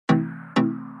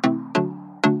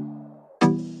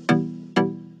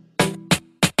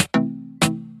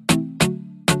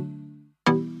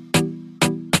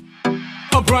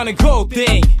brown and gold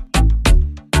thing.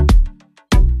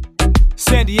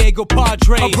 San Diego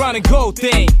Padres, a brown and gold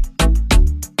thing.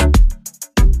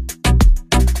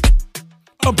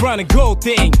 A brown and gold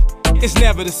thing. It's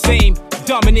never the same.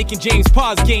 Dominic and James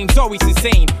Paz game's always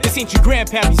insane. This ain't your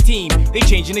grandpappy's team, they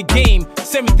changing the game.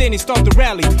 7th inning start the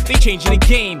rally, they changing the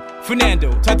game.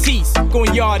 Fernando, Tatis,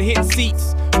 going yard hitting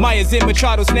seats. Myers and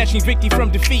Machado snatching victory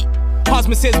from defeat.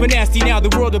 Hosmer says we're nasty, now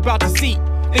the world about to see.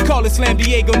 They call it Slam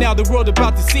Diego, now the world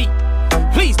about to see.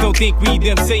 Please don't think we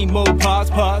them same old Paz,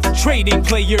 trading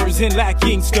players and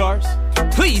lacking stars.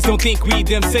 Please don't think we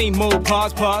them same old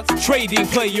Paz, trading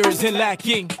players and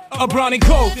lacking a brown and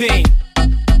gold thing.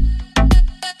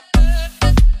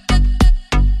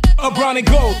 A brown and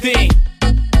gold thing.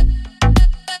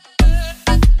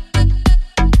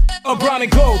 A brown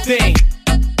and gold thing.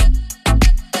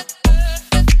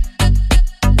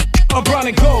 A brown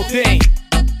and gold thing.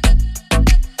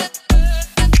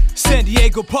 San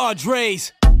Diego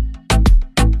Padres.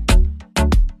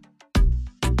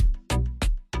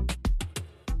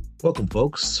 Welcome,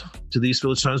 folks, to the East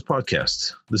Village Times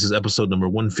podcast. This is episode number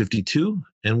 152,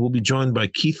 and we'll be joined by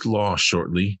Keith Law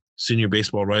shortly, senior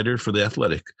baseball writer for The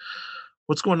Athletic.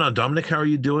 What's going on, Dominic? How are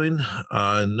you doing?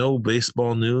 No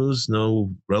baseball news,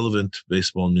 no relevant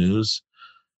baseball news.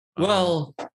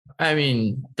 Well, I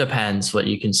mean, depends what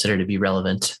you consider to be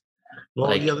relevant.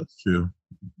 Well, yeah, that's true.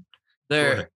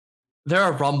 There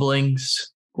are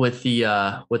rumblings with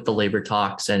the labor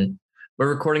talks, and we're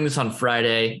recording this on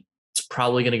Friday. It's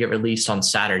probably going to get released on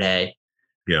Saturday.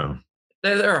 Yeah.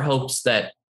 There are hopes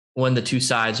that when the two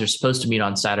sides are supposed to meet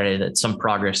on Saturday, that some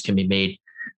progress can be made.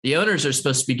 The owners are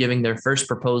supposed to be giving their first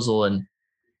proposal in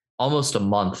almost a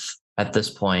month at this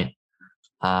point.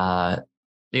 The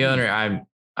owner,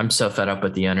 I'm so fed up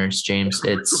with the owners, James.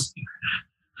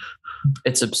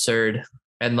 It's absurd.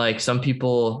 And like some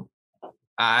people,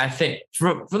 I think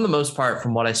from the most part,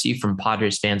 from what I see from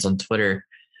Padres fans on Twitter,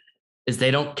 is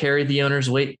they don't carry the owner's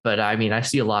weight. But I mean, I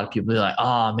see a lot of people be like,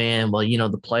 oh man, well,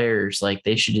 the players, like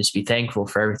they should just be thankful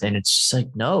for everything. It's just like,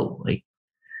 no, like,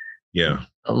 yeah,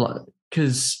 a lot.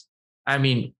 Cause I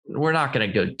mean, we're not going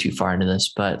to go too far into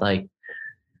this, but like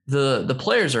the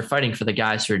players are fighting for the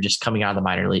guys who are just coming out of the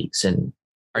minor leagues and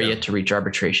are yet to reach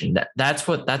arbitration. That's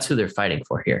who they're fighting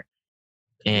for here.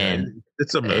 And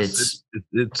it's a mess.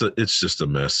 It's just a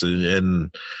mess.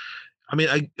 And I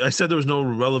mean, I said there was no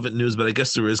relevant news, but I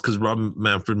guess there is, because Rob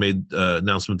Manfred made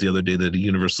announcement the other day that a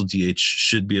universal DH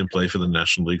should be in play for the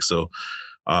National League. So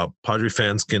Padre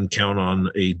fans can count on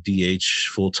a DH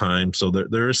full time. So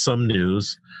there is some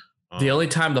news. The only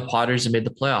time the Padres have made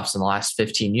the playoffs in the last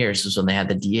 15 years was when they had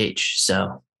the DH.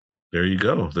 So there you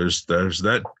go. There's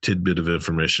that tidbit of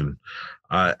information.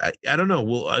 I don't know.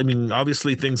 Well, I mean,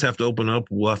 obviously things have to open up.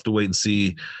 We'll have to wait and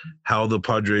see how the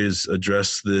Padres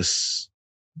address this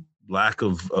lack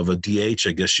of a DH,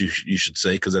 I guess you should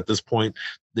say, because at this point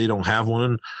they don't have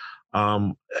one.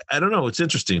 I don't know. It's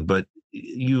interesting, but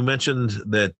you mentioned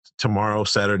that tomorrow,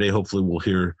 Saturday, hopefully we'll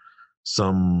hear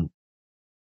some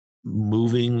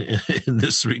moving in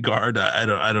this regard. I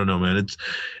don't know, man.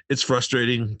 It's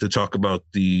frustrating to talk about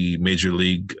the major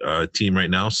league team right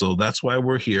now. So that's why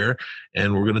we're here,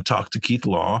 and we're going to talk to Keith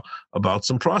Law about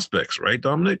some prospects, right,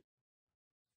 Dominic?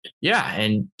 Yeah,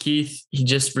 and Keith, he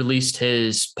just released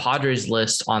his Padres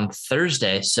list on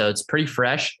Thursday, so it's pretty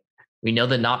fresh. We know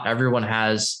that not everyone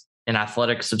has an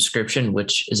Athletic subscription,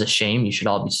 which is a shame. You should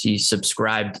all be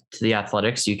subscribed to the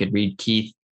Athletic so you could read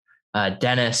Keith,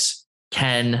 Dennis,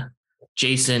 Ken,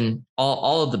 Jason,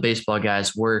 all of the baseball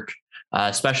guys' work,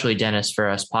 especially Dennis for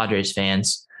us Padres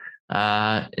fans.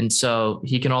 And so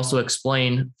he can also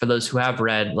explain for those who have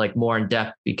read like more in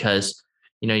depth, because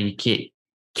he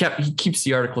keeps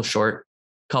the article short,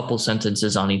 couple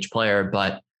sentences on each player,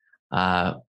 but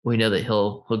we know that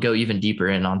he'll go even deeper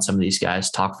in on some of these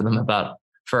guys, talk for them about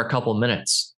for a couple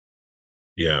minutes.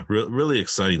 Yeah, really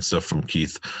exciting stuff from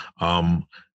Keith.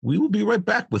 We will be right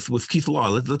back with Keith Law.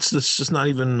 Let's just not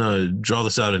even draw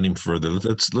this out any further.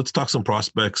 Let's talk some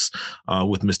prospects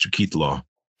with Mr. Keith Law.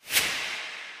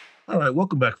 All right,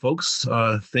 welcome back, folks.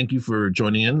 Thank you for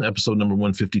joining in episode number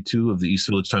 152 of the East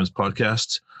Village Times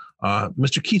podcast.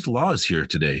 Mr. Keith Law is here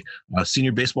today,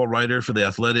 senior baseball writer for The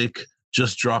Athletic.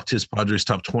 Just dropped his Padres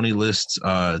top 20 list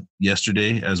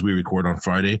yesterday as we record on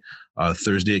Friday.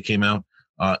 Thursday it came out.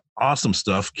 Awesome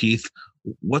stuff, Keith.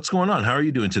 What's going on? How are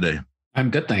you doing today? I'm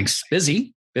good, thanks.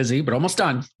 Busy, but almost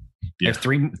done. Yeah. I have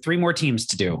three more teams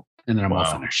to do, and then I'm all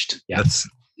finished. Yeah.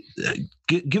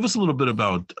 Give us a little bit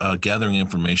about gathering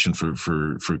information for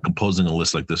composing a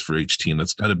list like this for each team.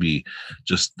 That's got to be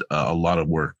just a lot of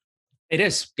work. It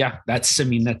is. Yeah. That's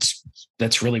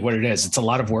really what it is. It's a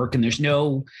lot of work, and there's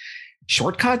no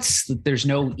shortcuts. There's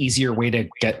no easier way to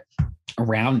get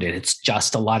around it. It's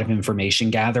just a lot of information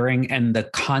gathering and the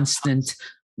constant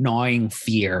gnawing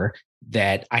fear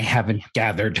that I haven't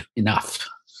gathered enough,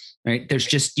 right? There's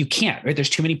just, you can't, right? There's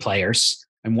too many players.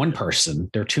 I'm one person.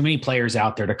 There are too many players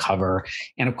out there to cover.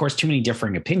 And of course, too many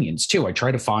differing opinions too. I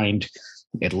try to find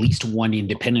at least one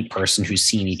independent person who's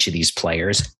seen each of these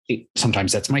players.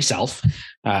 Sometimes that's myself.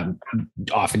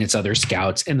 Often it's other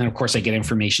scouts. And then of course I get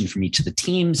information from each of the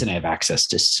teams and I have access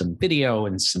to some video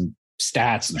and some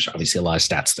stats. And there's obviously a lot of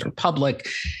stats that are public.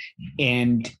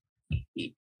 And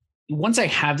once I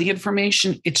have the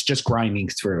information, it's just grinding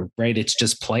through, right? It's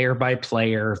just player by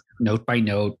player, note by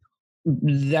note.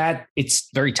 That it's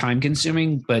very time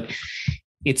consuming, but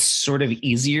it's sort of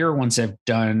easier once I've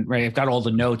done, right? I've got all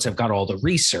the notes, I've got all the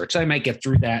research. I might get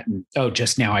through that. And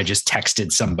just now I just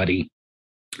texted somebody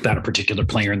about a particular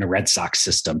player in the Red Sox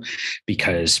system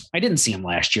because I didn't see him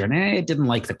last year and I didn't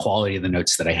like the quality of the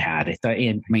notes that I had. I thought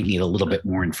I might need a little bit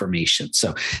more information.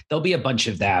 So there'll be a bunch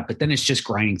of that, but then it's just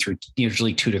grinding through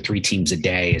usually 2 to 3 teams a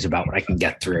day is about what I can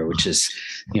get through, which is,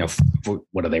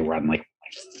 what do they run? Like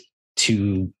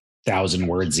 2,000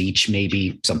 words each,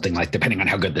 maybe something like, depending on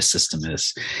how good the system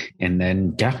is. And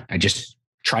then, I just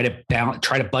try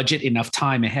to budget enough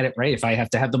time ahead of, right? If I have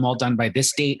to have them all done by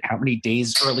this date, how many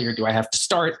days earlier do I have to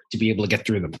start to be able to get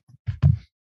through them?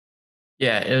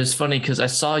 Yeah, it was funny because I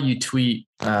saw you tweet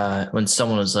when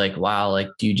someone was like, wow, like,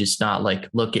 do you just not like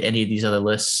look at any of these other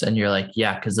lists? And you're like,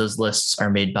 yeah, because those lists are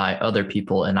made by other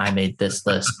people and I made this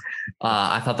list.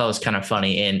 I thought that was kind of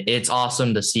funny. And it's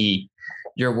awesome to see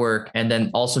your work and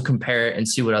then also compare it and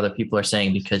see what other people are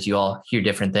saying because you all hear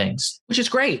different things. Which is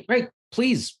great, right?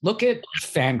 Please look at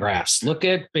Fangraphs, look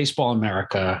at Baseball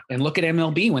America, and look at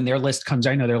MLB when their list comes.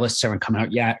 I know their lists haven't come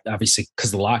out yet, obviously,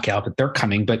 because of the lockout, but they're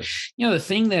coming. But, the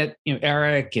thing that,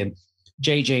 Eric and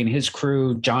JJ and his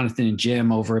crew, Jonathan and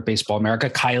Jim over at Baseball America,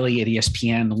 Kylie at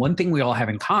ESPN, the one thing we all have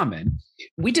in common,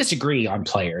 we disagree on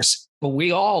players, but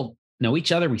we all know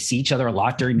each other. We see each other a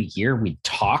lot during the year. We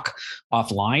talk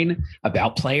offline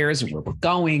about players and where we're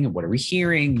going and what are we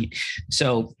hearing.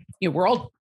 So, we're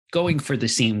all going for the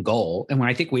same goal. And what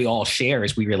I think we all share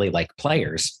is we really like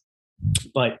players,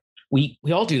 but we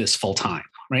all do this full time,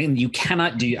 right? And you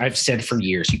cannot do, I've said for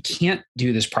years, you can't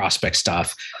do this prospect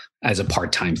stuff as a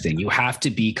part-time thing. You have to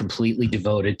be completely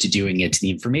devoted to doing it, to the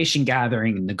information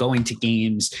gathering and the going to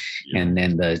games. Yeah. And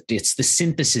then it's the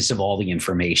synthesis of all the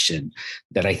information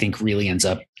that I think really ends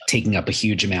up taking up a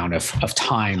huge amount of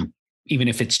time, even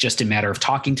if it's just a matter of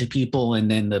talking to people and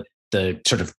then the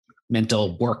sort of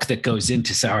mental work that goes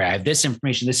into, sorry, I have this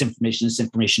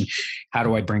information. How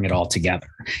do I bring it all together?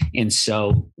 And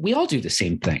so we all do the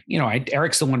same thing.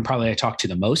 Eric's the one probably I talk to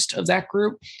the most of that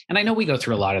group. And I know we go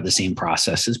through a lot of the same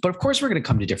processes, but of course we're going to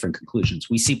come to different conclusions.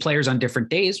 We see players on different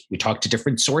days. We talk to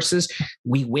different sources.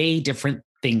 We weigh different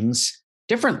things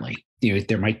differently.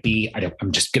 There might be,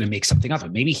 I'm just going to make something up.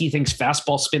 Maybe he thinks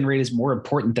fastball spin rate is more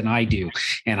important than I do.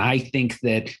 And I think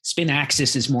that spin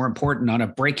axis is more important on a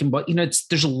breaking ball.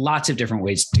 There's lots of different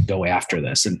ways to go after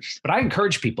this. But I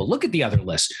encourage people, look at the other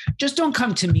list. Just don't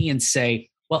come to me and say,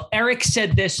 well, Eric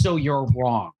said this, so you're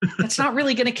wrong. That's not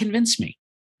really going to convince me.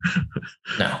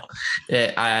 No,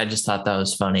 I just thought that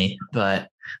was funny. But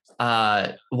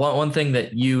one thing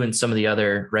that you and some of the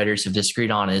other writers have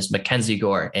disagreed on is Mackenzie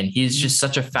Gore. And he's just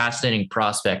such a fascinating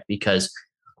prospect because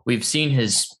we've seen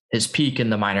his peak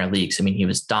in the minor leagues. I mean, he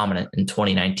was dominant in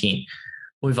 2019.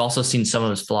 We've also seen some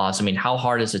of his flaws. I mean, how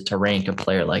hard is it to rank a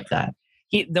player like that?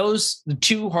 The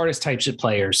 2 hardest types of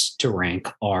players to rank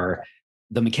are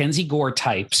the Mackenzie Gore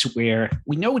types where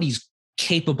we know what he's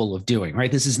capable of doing,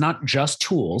 right? This is not just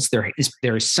tools. There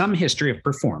is some history of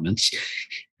performance.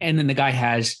 And then the guy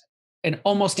has an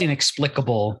almost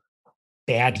inexplicable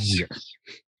bad year.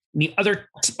 And the other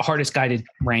hardest guy to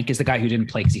rank is the guy who didn't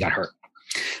play because he got hurt.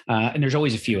 And there's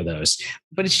always a few of those,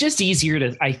 but it's just easier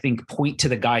to, I think, point to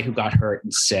the guy who got hurt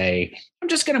and say, I'm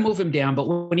just going to move him down. But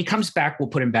when he comes back, we'll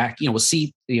put him back. We'll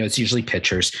see, it's usually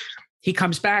pitchers. He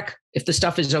comes back. If the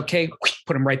stuff is okay,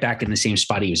 put him right back in the same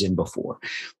spot he was in before.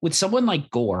 With someone like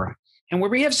Gore, and where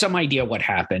we have some idea what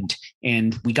happened,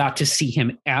 and we got to see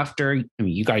him after,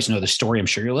 you guys know the story. I'm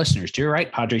sure your listeners do, right?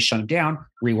 Padres shut him down,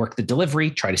 rework the delivery,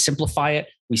 try to simplify it.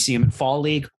 We see him in fall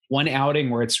league, one outing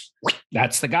where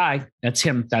that's the guy. That's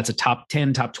him. That's a top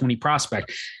 10, top 20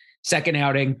 prospect. Second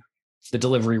outing, the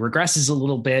delivery regresses a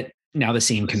little bit. Now the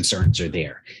same concerns are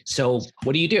there. So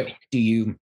what do? Do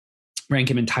you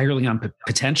rank him entirely on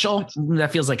potential?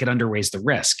 That feels like it underweighs the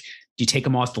risk. Do you take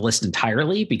him off the list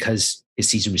entirely because his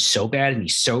season was so bad and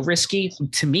he's so risky?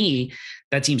 To me,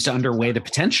 that seems to underweigh the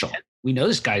potential. We know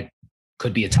this guy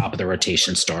could be a top of the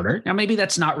rotation starter. Now, maybe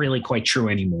that's not really quite true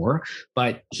anymore,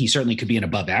 but he certainly could be an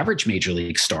above average major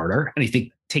league starter. And I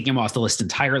think taking him off the list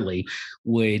entirely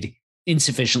would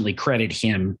insufficiently credit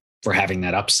him for having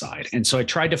that upside. And so I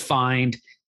tried to find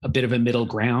a bit of a middle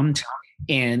ground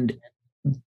and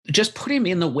just put him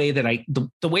in the way that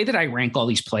the way that I rank all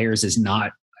these players is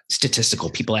not statistical.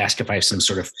 People ask if I have some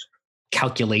sort of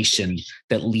calculation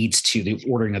that leads to the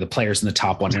ordering of the players in the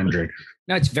top 100.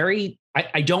 Now it's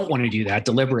I don't want to do that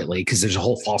deliberately because there's a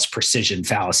whole false precision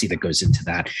fallacy that goes into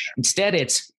that. Instead,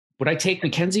 it's, would I take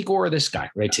Mackenzie Gore or this guy?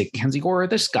 Would I take Mackenzie Gore or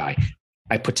this guy?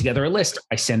 I put together a list.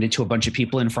 I send it to a bunch of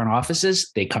people in front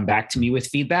offices. They come back to me with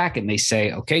feedback and they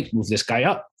say, okay, move this guy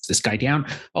up, this guy down.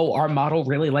 Oh, our model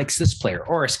really likes this player.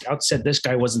 Or a scout said this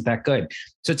guy wasn't that good.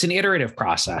 So it's an iterative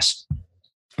process.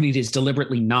 And it is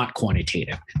deliberately not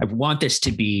quantitative. I want this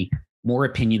to be more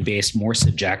opinion-based, more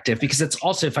subjective, because it's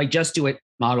also, if I just do it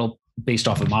model based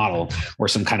off a model or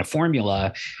some kind of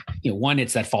formula, one,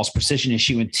 it's that false precision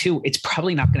issue. And two, it's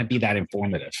probably not going to be that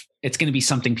informative. It's going to be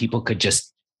something people could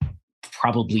just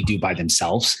probably do by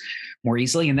themselves more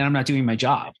easily. And then I'm not doing my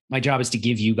job. My job is to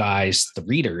give you guys, the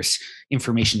readers,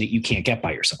 information that you can't get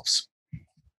by yourselves.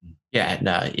 Yeah,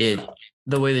 no,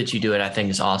 the way that you do it, I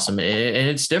think, is awesome. And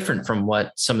it's different from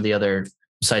what some of the other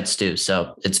sites do.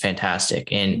 So it's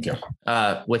fantastic. And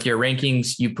with your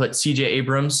rankings, you put CJ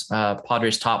Abrams,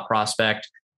 Padres top prospect,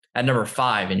 at number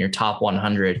 5 in your top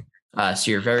 100.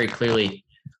 So you're very clearly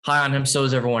high on him. So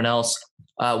is everyone else.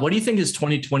 What do you think his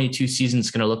 2022 season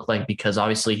is going to look like? Because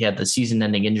obviously he had the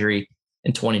season-ending injury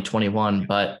in 2021,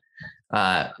 but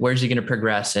where's he going to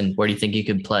progress and where do you think he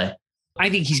could play? I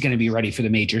think he's going to be ready for the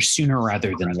majors sooner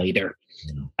rather than later.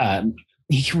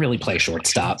 He can really play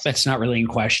shortstop. That's not really in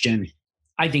question.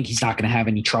 I think he's not going to have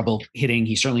any trouble hitting.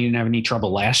 He certainly didn't have any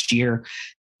trouble last year.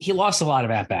 He lost a lot of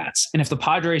at-bats. And if the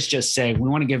Padres just say, we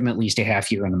want to give him at least a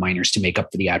half year in the minors to make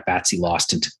up for the at-bats he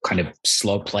lost and to kind of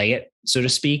slow play it, so to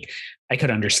speak, I could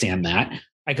understand that.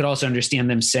 I could also understand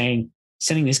them saying,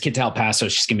 sending this kid to El Paso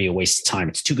is just going to be a waste of time.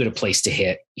 It's too good a place to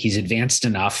hit. He's advanced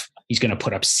enough. He's going to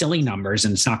put up silly numbers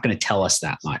and it's not going to tell us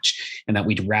that much. And that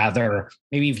we'd rather,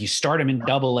 maybe if you start him in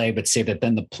AA, but say that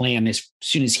then the plan is as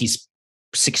soon as he's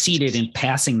succeeded in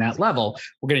passing that level,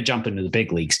 we're going to jump into the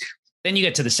big leagues. Then you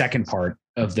get to the second part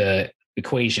of the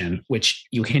equation, which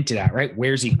you hinted at, right?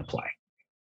 Where's he going to play?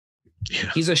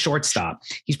 Yeah. He's a shortstop.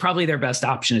 He's probably their best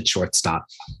option at shortstop.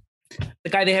 The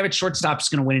guy they have at shortstop is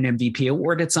going to win an MVP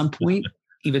award at some point,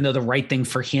 even though the right thing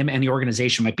for him and the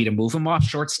organization might be to move him off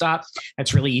shortstop.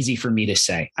 That's really easy for me to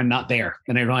say. I'm not there.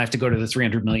 And I don't have to go to the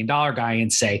 $300 million guy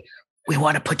and say, we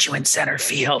want to put you in center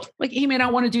field. Like, he may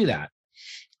not want to do that.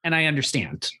 And I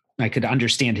understand. I could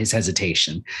understand his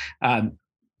hesitation.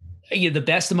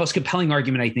 The most compelling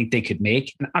argument I think they could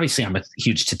make, and obviously I'm a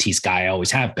huge Tatis guy, I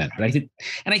always have been, but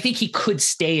I think he could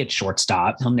stay at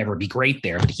shortstop. He'll never be great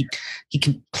there, but he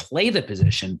can play the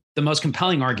position. The most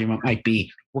compelling argument might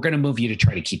be, we're going to move you to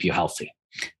try to keep you healthy.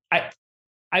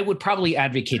 I would probably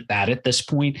advocate that at this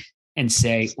point and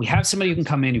say, we have somebody who can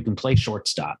come in who can play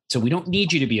shortstop. So we don't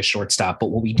need you to be a shortstop, but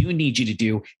what we do need you to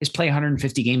do is play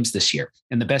 150 games this year.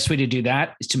 And the best way to do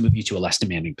that is to move you to a less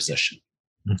demanding position.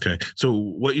 Okay. So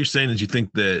what you're saying is you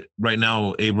think that right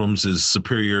now Abrams is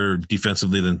superior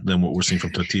defensively than what we're seeing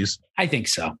from Tatis? I think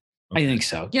so. Okay. I think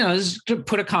so. To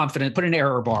put an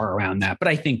error bar around that, but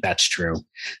I think that's true.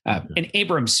 And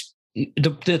Abrams,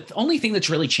 the only thing that's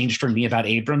really changed for me about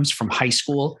Abrams from high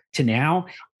school to now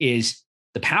is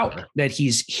the power that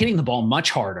he's hitting the ball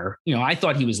much harder. I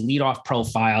thought he was leadoff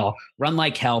profile, run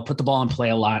like hell, put the ball in play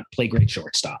a lot, play great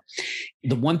shortstop.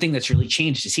 The one thing that's really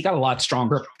changed is he got a lot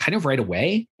stronger kind of right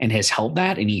away and has held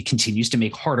that. And he continues to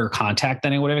make harder contact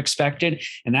than I would have expected.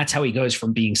 And that's how he goes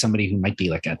from being somebody who might be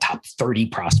like a top 30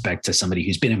 prospect to somebody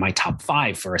who's been in my top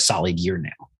 5 for a solid year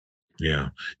now. Yeah.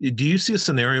 Do you see a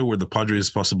scenario where the Padres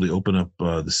possibly open up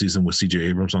the season with CJ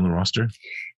Abrams on the roster?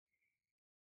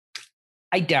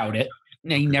 I doubt it.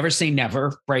 Now, you never say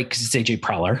never, right? Because it's AJ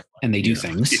Preller and they do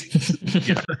things,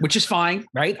 which is fine,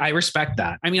 right? I respect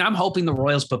that. I mean, I'm hoping the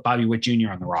Royals put Bobby Witt Jr.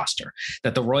 on the roster,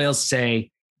 that the Royals say,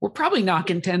 we're probably not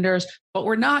contenders, but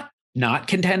we're not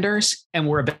contenders, and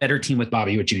we're a better team with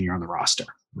Bobby Witt Jr. on the roster.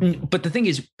 But the thing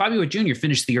is, Bobby Witt Jr.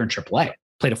 finished the year in AAA,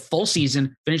 played a full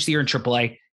season, finished the year in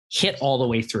AAA, hit all the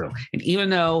way through. And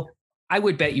even though I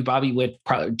would bet you Bobby Witt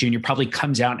Jr. probably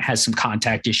comes out and has some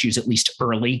contact issues, at least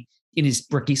early in his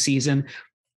rookie season,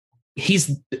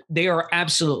 they are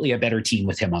absolutely a better team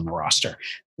with him on the roster.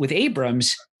 With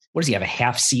Abrams, what does he have, a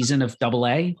half season of AA?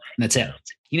 And that's it.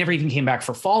 He never even came back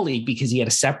for fall league because he had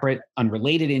a separate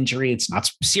unrelated injury. It's not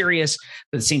serious,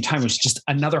 but at the same time, it was just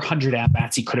another 100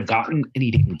 at-bats he could have gotten and he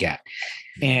didn't get.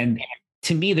 And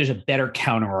to me, there's a better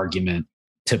counter argument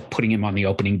to putting him on the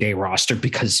opening day roster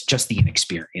because just the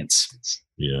inexperience.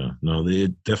 Yeah, no,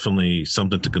 it definitely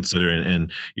something to consider.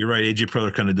 And you're right, AJ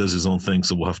Preller kind of does his own thing,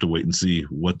 so we'll have to wait and see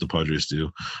what the Padres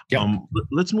do. Yep.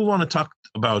 Let's move on and talk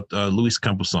about Luis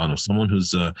Campusano, someone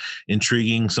who's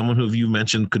intriguing, someone who you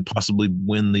mentioned could possibly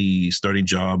win the starting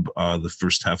job the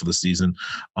first half of the season.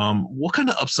 What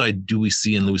kind of upside do we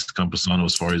see in Luis Campusano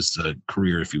as far as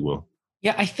career, if you will?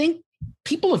 Yeah, I think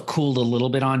people have cooled a little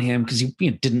bit on him because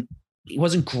he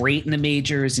wasn't great in the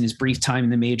majors in his brief time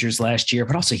in the majors last year,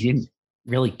 but also he didn't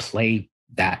really play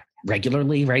that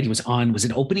regularly, right? He was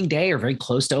it opening day or very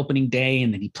close to opening day,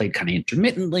 and then he played kind of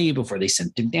intermittently before they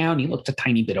sent him down. He looked a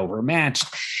tiny bit overmatched.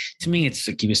 To me, it's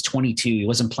like he was 22. He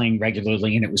wasn't playing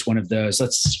regularly, and it was one of those. I'm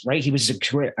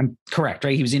correct,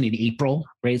 right? He was in April,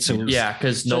 right? So yeah,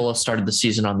 because Nola started the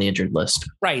season on the injured list,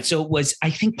 right? So it was. I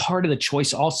think part of the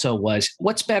choice also was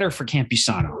what's better for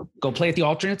Campusano: go play at the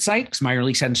alternate site because minor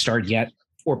leagues hadn't started yet,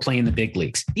 or play in the big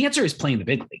leagues. The answer is play in the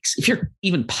big leagues. If you're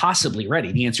even possibly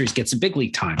ready, the answer is get some big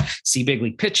league time, see big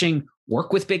league pitching,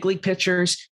 work with big league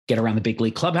pitchers, get around the big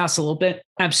league clubhouse a little bit.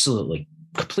 Absolutely.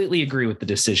 Completely agree with the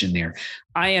decision there.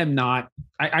 I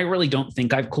really don't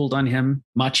think I've cooled on him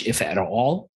much, if at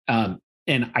all. And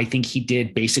I think he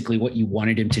did basically what you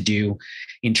wanted him to do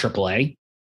in AAA.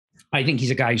 I think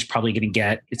he's a guy who's probably going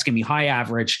to it's going to be high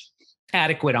average,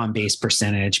 adequate on base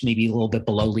percentage, maybe a little bit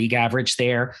below league average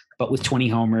there, but with 20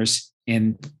 homers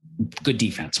and good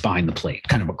defense behind the plate,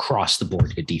 kind of across the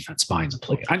board, good defense behind the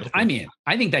plate. I'm in.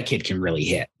 I think that kid can really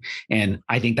hit. And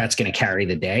I think that's going to carry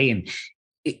the day. And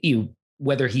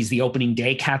whether he's the opening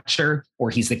day catcher or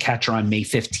he's the catcher on May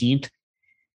 15th,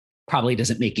 probably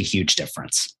doesn't make a huge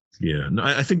difference. Yeah, no,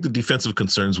 I think the defensive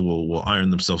concerns will iron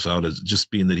themselves out as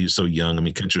just being that he's so young. I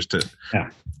mean, catchers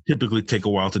typically take a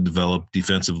while to develop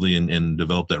defensively and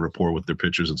develop that rapport with their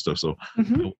pitchers and stuff. So I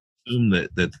assume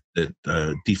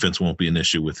that defense won't be an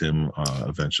issue with him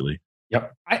eventually.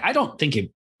 Yep. I don't think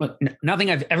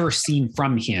nothing I've ever seen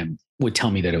from him would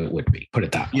tell me that it would be. Put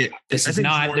it that way. Yeah,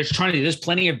 there's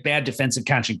plenty of bad defensive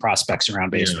catching prospects around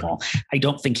baseball. Yeah. I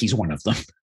don't think he's one of them.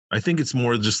 I think it's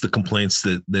more just the complaints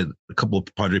that a couple of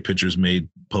Padre pitchers made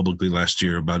publicly last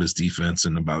year about his defense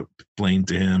and about playing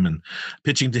to him and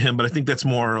pitching to him. But I think that's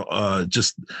more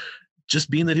just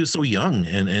being that he was so young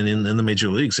and in the major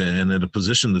leagues and at a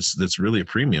position that's really a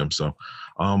premium. So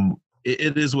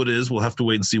it is what it is. We'll have to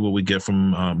wait and see what we get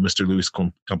from Mr. Luis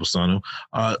Campusano.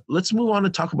 Let's move on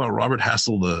and talk about Robert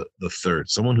Hassell the third,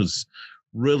 someone who's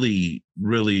really,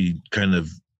 really kind of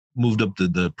moved up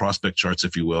the prospect charts,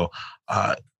 if you will.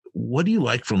 What do you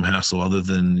like from Hassell other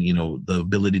than, the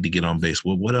ability to get on base?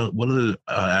 What other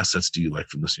assets do you like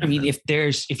from this young man?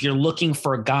 If you're looking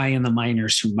for a guy in the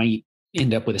minors who might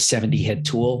end up with a 70 hit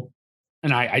tool,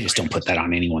 and I just don't put that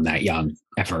on anyone that young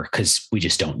ever, because we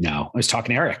just don't know. I was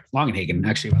talking to Eric Longenhagen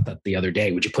actually about that the other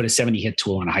day. Would you put a 70 hit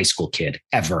tool on a high school kid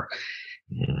ever?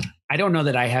 I don't know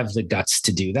that I have the guts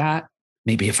to do that.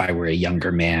 Maybe if I were a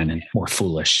younger man and more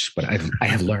foolish, but I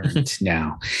have learned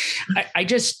now.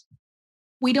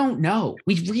 We don't know.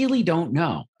 We really don't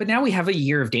know. But now we have a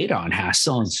year of data on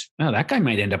Hassell. And that guy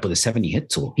might end up with a 70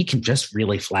 hit tool. He can just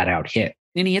really flat out hit.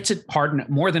 And he hits it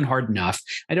more than hard enough.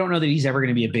 I don't know that he's ever going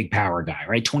to be a big power guy,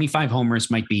 right? 25 homers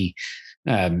might be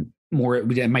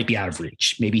it might be out of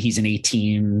reach. Maybe he's an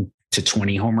 18 to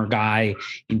 20 homer guy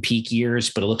in peak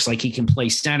years, but it looks like he can play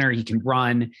center. He can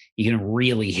run. He can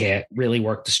really hit, really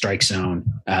work the strike zone,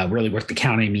 really work the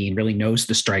count. Really knows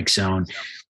the strike zone.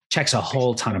 Checks a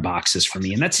whole ton of boxes for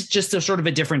me. And that's just a sort of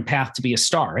a different path to be a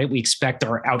star, right? We expect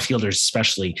our outfielders,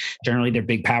 especially, generally they're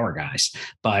big power guys.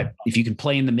 But if you can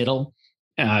play in the middle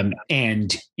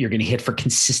and you're going to hit for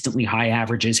consistently high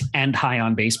averages and high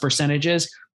on base percentages,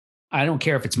 I don't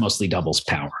care if it's mostly doubles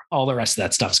power. All the rest of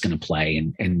that stuff's going to play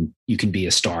and you can be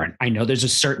a star. And I know there's a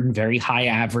certain very high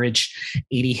average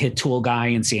 80 hit tool guy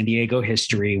in San Diego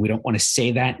history. We don't want to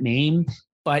say that name,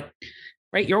 but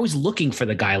right, you're always looking for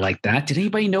the guy like that. Did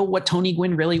anybody know what Tony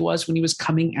Gwynn really was when he was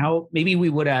coming out? Maybe we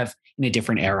would have in a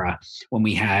different era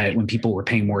when people were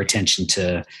paying more attention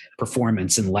to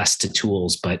performance and less to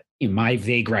tools. But in my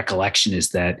vague recollection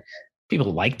is that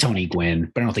people like Tony Gwynn,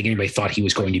 but I don't think anybody thought he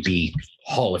was going to be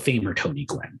Hall of Famer Tony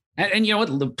Gwynn. And you know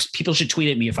what? People should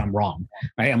tweet at me if I'm wrong.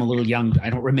 Right? I'm a little young. I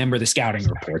don't remember the scouting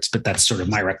reports, but that's sort of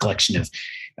my recollection of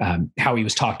how he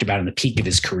was talked about in the peak of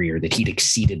his career, that he'd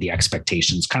exceeded the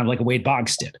expectations, kind of like a Wade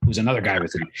Boggs did, who's another guy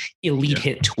with an elite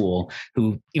hit tool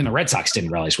who even the Red Sox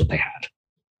didn't realize what they had.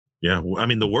 Yeah. I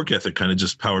mean, the work ethic kind of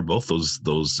just powered both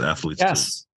those athletes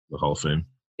to the Hall of Fame.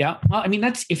 Yeah. Well, I mean,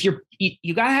 that's if you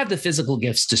got to have the physical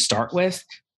gifts to start with,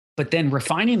 But then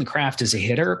refining the craft as a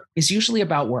hitter is usually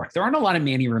about work. There aren't a lot of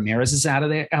Manny Ramirez's out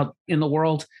in the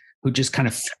world who just kind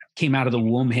of came out of the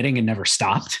womb hitting and never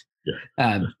stopped. Yeah.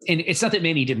 And it's not that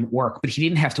Manny didn't work, but he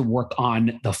didn't have to work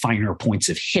on the finer points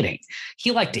of hitting.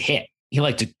 He liked to hit. He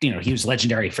liked to, he was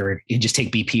legendary for, he'd just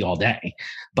take BP all day,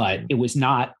 but it was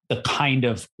not the kind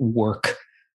of work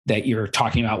that you're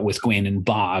talking about with Gwynn and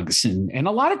Boggs. And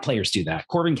a lot of players do that.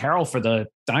 Corbin Carroll for the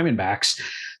Diamondbacks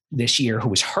this year, who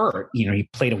was hurt, he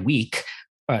played a week,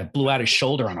 blew out his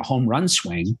shoulder on a home run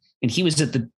swing. And he was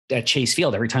at Chase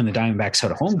Field every time the Diamondbacks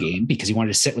had a home game because he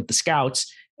wanted to sit with the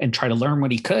scouts and try to learn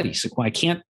what he could. He said, well, I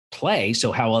can't play,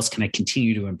 so how else can I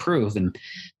continue to improve? And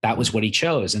that was what he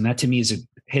chose. And that to me is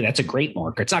that's a great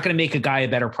marker. It's not going to make a guy a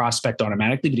better prospect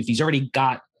automatically, but if he's already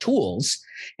got tools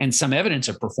and some evidence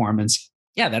of performance,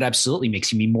 yeah, that absolutely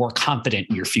makes you be more confident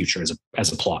in your future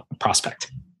as a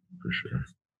prospect. For sure.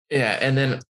 Yeah. And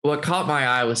then what caught my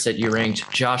eye was that you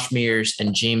ranked Josh Mears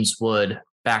and James Wood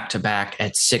back to back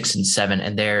at 6 and 7,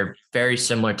 and they're very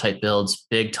similar type builds,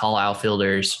 big, tall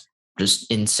outfielders,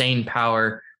 just insane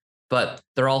power, but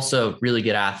they're also really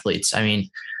good athletes. I mean,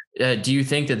 do you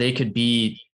think that they could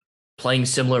be playing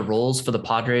similar roles for the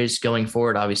Padres going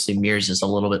forward? Obviously, Mears is a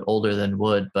little bit older than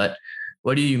Wood, but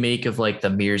what do you make of like the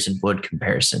Mears and Wood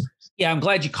comparison? Yeah, I'm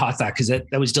glad you caught that because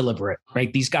that was deliberate,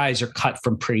 right? These guys are cut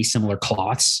from pretty similar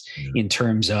cloths in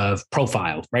terms of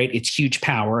profile, right? It's huge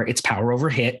power. It's power over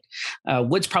hit.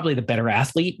 Wood's probably the better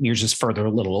athlete. Mears is a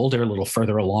little older, a little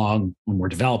further along, more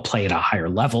developed, play at a higher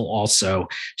level also.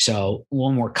 So a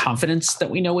little more confidence that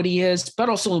we know what he is, but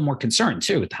also a little more concern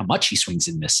too with how much he swings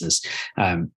and misses,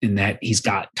 in that he's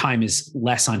got time is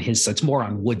less on his side. It's more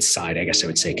on Wood's side, I guess I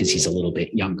would say, because he's a little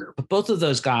bit younger. But both of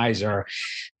those guys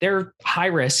they're high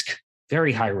risk,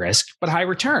 very high risk, but high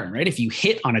return, right? If you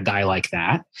hit on a guy like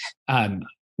that,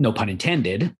 no pun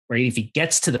intended, right? If he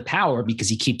gets to the power because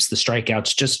he keeps the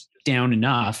strikeouts just down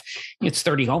enough, it's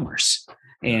 30 homers.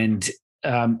 And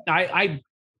I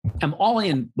am all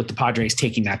in with the Padres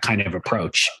taking that kind of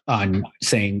approach on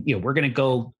saying, we're going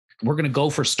to go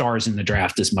for stars in the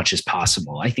draft as much as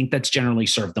possible. I think that's generally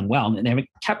served them well. And they haven't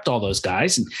kept all those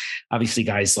guys. And obviously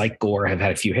guys like Gore have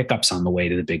had a few hiccups on the way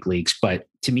to the big leagues. But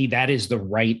to me, that is the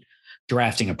right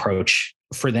drafting approach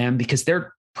for them because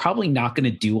they're probably not going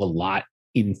to do a lot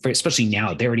especially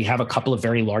now. They already have a couple of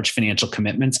very large financial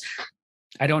commitments.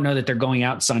 I don't know that they're going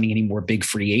out and signing any more big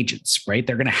free agents, right?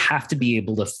 They're going to have to be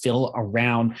able to fill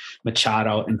around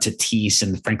Machado and Tatis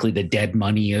and frankly, the dead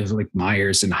money of like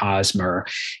Myers and Hosmer.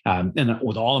 And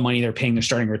with all the money they're paying their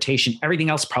starting rotation, everything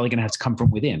else probably going to have to come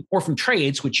from within or from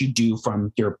trades, which you do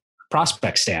from your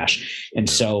prospect stash. And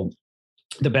so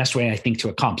the best way I think to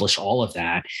accomplish all of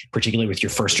that, particularly with your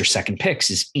first or second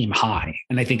picks, is aim high.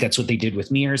 And I think that's what they did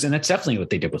with Mears. And that's definitely what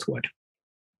they did with Wood.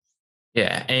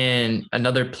 Yeah. And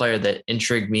another player that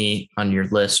intrigued me on your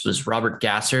list was Robert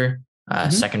Gasser,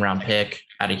 second round pick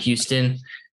out of Houston.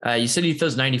 You said he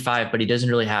throws 95, but he doesn't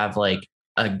really have like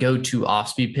a go-to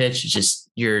off-speed pitch. It's just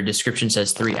your description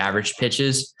says 3 average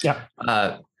pitches. Yeah.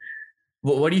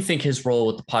 What do you think his role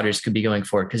with the Padres could be going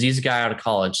forward? Because he's a guy out of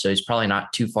college, so he's probably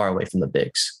not too far away from the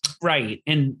bigs. Right.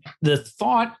 And the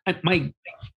thought, my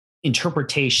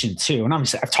interpretation too, and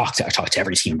obviously I've talked to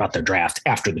every team about their draft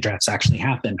after the drafts actually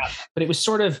happened, but it was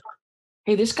sort of,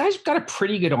 hey, this guy's got a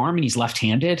pretty good arm and he's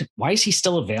left-handed. Why is he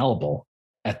still available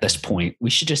at this point? We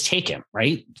should just take him,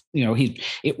 right?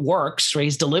 It works, right?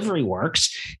 His delivery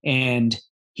works, and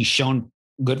he's shown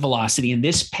good velocity. And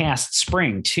this past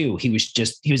spring too, he was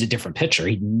a different pitcher.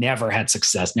 He never had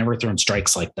success, never thrown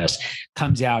strikes like this.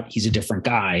 Comes out, he's a different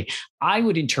guy. I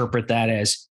would interpret that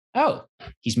as,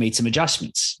 he's made some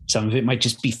adjustments. Some of it might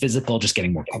just be physical, just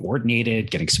getting more coordinated,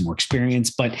 getting some more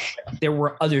experience. But there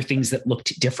were other things that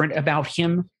looked different about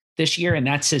him this year. And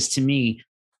that says to me,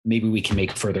 maybe we can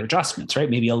make further adjustments, right?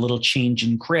 Maybe a little change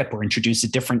in grip or introduce a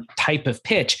different type of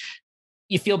pitch.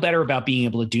 You feel better about being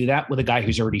able to do that with a guy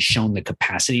who's already shown the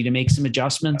capacity to make some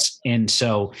adjustments. And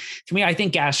so to me, I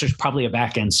think Gasser's probably a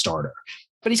back end starter,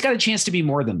 but he's got a chance to be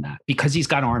more than that because he's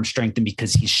got arm strength and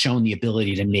because he's shown the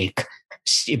ability to make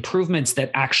improvements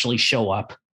that actually show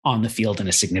up on the field in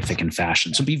a significant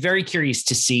fashion. So be very curious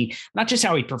to see not just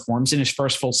how he performs in his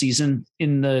first full season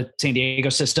in the San Diego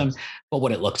system, but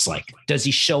what it looks like. Does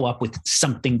he show up with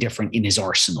something different in his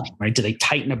arsenal, right? Do they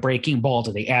tighten a breaking ball?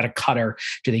 Do they add a cutter?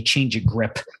 Do they change a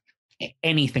grip?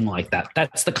 Anything like that.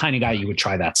 That's the kind of guy you would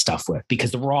try that stuff with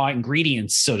because the raw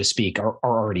ingredients, so to speak, are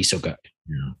already so good.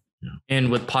 Yeah.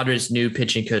 And with Padres' new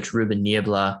pitching coach, Ruben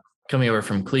Niebla, coming over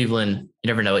from Cleveland, you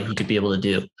never know what he could be able to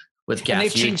do with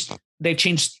Gas. They've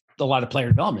changed a lot of player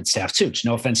development staff too.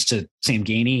 No offense to Sam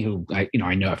Gainey, who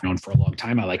I know I've known for a long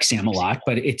time. I like Sam a lot,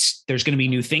 but there's going to be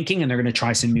new thinking and they're going to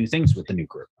try some new things with the new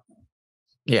group.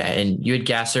 Yeah, and you had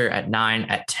Gasser at 9.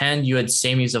 At 10, you had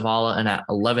Sammy Zavala, and at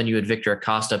 11, you had Victor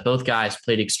Acosta. Both guys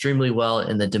played extremely well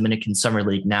in the Dominican Summer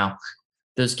League. Now,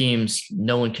 those games,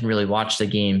 no one can really watch the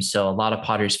games, so a lot of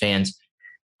Padres fans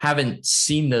haven't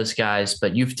seen those guys,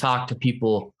 but you've talked to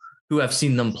people who have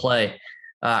seen them play.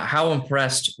 How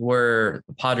impressed were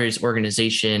the Padres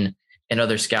organization and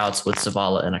other scouts with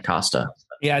Zavala and Acosta?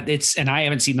 Yeah, and I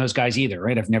haven't seen those guys either,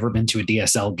 right? I've never been to a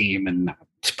DSL game, and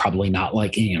it's probably not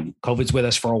like, COVID's with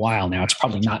us for a while now. It's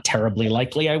probably not terribly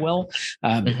likely I will.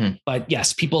 But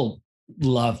yes, people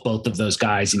love both of those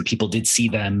guys, and people did see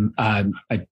them.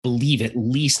 I believe at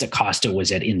least Acosta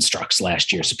was at Instructs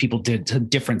last year. So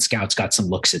different scouts got some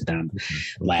looks at them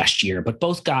last year, but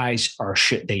both guys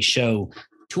they show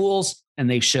tools, and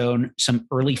they've shown some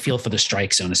early feel for the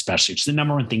strike zone, especially, which is the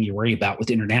number one thing you worry about with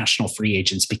international free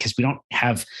agents, because we don't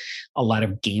have a lot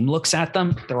of game looks at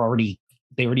them. They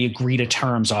already agree to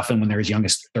terms often when they're as young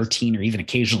as 13 or even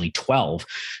occasionally 12.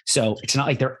 So it's not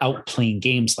like they're out playing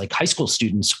games like high school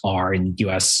students are in the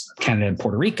US, Canada, and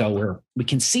Puerto Rico, where we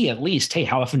can see at least, hey,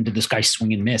 how often did this guy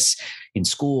swing and miss in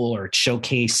school or at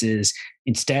showcases?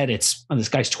 Instead, it's, this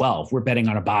guy's 12. We're betting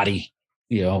on a body,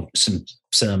 we're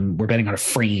betting on a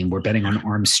frame, we're betting on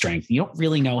arm strength. You don't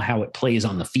really know how it plays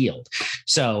on the field.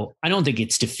 So I don't think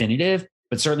it's definitive,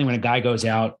 but certainly when a guy goes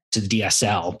out to the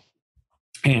DSL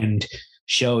and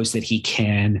shows that he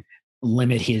can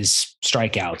limit his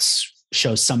strikeouts,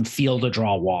 shows some feel to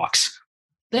draw walks,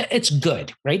 it's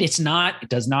good, right? It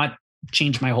does not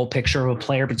change my whole picture of a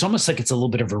player, but it's almost like it's a little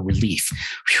bit of a relief.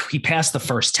 Whew, he passed the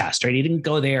first test, right? He didn't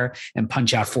go there and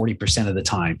punch out 40% of the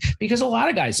time, because a lot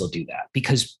of guys will do that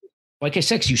because, like I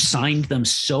said, you signed them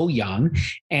so young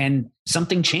and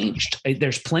something changed.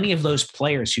 There's plenty of those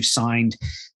players who signed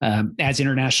as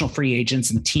international free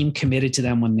agents, and the team committed to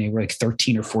them when they were like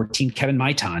 13 or 14. Kevin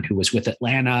Maitan, who was with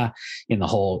Atlanta in the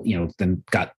whole, then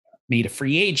got made a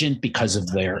free agent because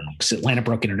Atlanta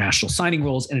broke international signing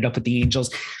rules, ended up with the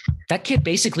Angels. That kid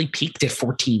basically peaked at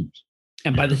 14.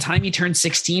 And by the time he turned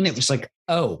 16, it was like,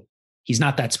 oh, he's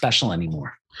not that special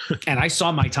anymore. And I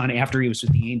saw Maitan after he was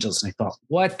with the Angels, and I thought,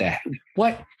 what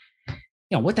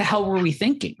the hell were we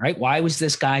thinking, right? Why was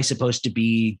this guy supposed to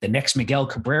be the next Miguel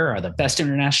Cabrera, the best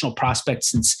international prospect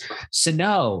since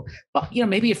Sano? Well,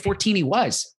 maybe at 14 he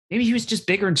was. Maybe he was just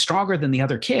bigger and stronger than the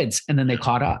other kids, and then they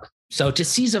caught up. So to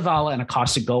see Zavala and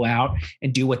Acosta go out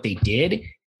and do what they did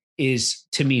is,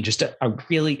 to me, just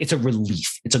it's a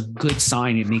relief. It's a good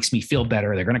sign. It makes me feel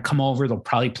better. They're going to come over. They'll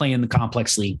probably play in the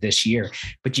complex league this year,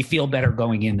 but you feel better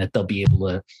going in that they'll be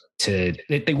able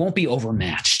that they won't be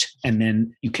overmatched. And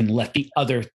then you can let the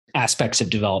other aspects of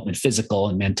development, physical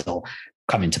and mental,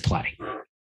 come into play.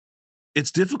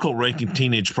 It's difficult ranking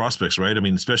teenage prospects, right? I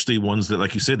mean, especially ones that,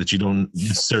 like you said, that you don't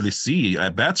necessarily see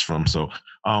at bats from. So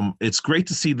it's great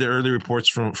to see the early reports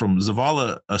from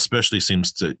Zavala, especially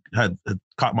seems to had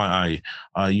caught my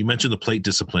eye. You mentioned the plate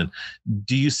discipline.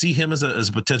 Do you see him as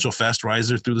a potential fast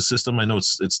riser through the system? I know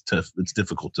it's tough. It's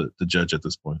difficult to judge at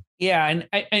this point. Yeah. And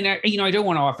I don't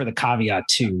want to offer the caveat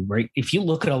too, right? If you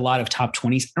look at a lot of top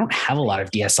 20s, I don't have a lot of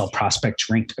DSL prospects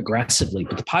ranked aggressively,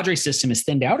 but the Padres system is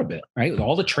thinned out a bit, right? With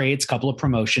all the trades, couple of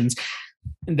promotions.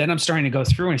 And then I'm starting to go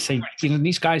through and say,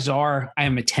 these guys I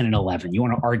am at 10 and 11. You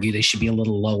want to argue they should be a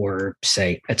little lower,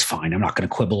 say, that's fine. I'm not going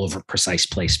to quibble over precise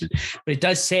placement, but it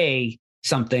does say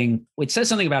something. It says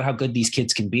something about how good these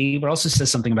kids can be, but also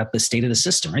says something about the state of the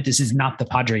system, right? This is not the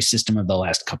Padres system of the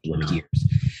last couple of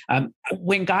years.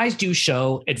 When guys do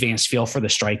show advanced feel for the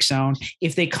strike zone,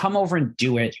 if they come over and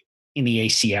do it in the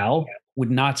ACL, would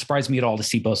not surprise me at all to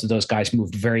see both of those guys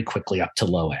moved very quickly up to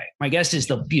low A. My guess is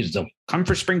they'll come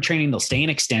for spring training. They'll stay in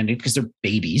extended because they're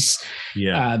babies.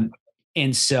 Yeah.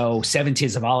 And so 17,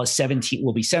 Zavala 17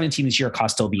 will be 17 this year.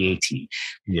 Acosta will be 18.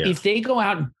 Yeah. If they go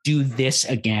out and do this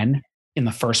again in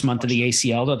the first month of the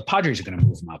ACL, though, the Padres are going to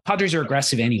move them up. Padres are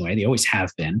aggressive anyway. They always have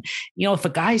been. If a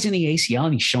guy's in the ACL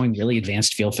and he's showing really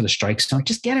advanced feel for the strike zone,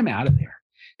 just get him out of there.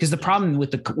 Because the problem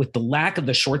with the lack of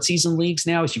the short season leagues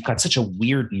now is you've got such a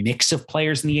weird mix of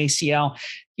players in the ACL.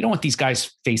 You don't want these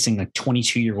guys facing like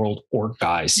 22-year-old org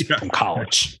guys from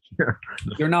college.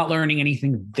 You're not learning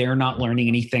anything. They're not learning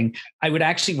anything. I would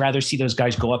actually rather see those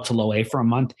guys go up to low A for a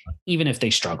month, even if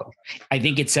they struggle. I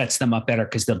think it sets them up better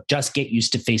because they'll just get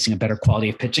used to facing a better quality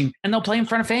of pitching, and they'll play in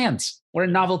front of fans. What a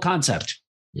novel concept.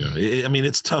 Yeah,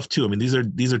 it's tough too. I mean, these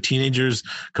are teenagers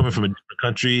coming from a different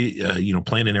country,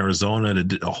 playing in Arizona,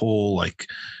 a whole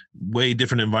way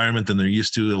different environment than they're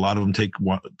used to. A lot of them take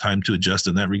time to adjust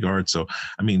in that regard. So,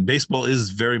 I mean, baseball is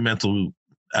very mental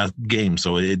game.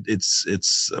 So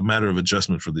it's a matter of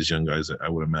adjustment for these young guys, I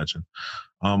would imagine.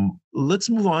 Let's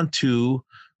move on to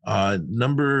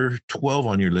number 12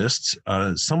 on your list.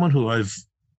 Someone who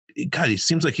God, he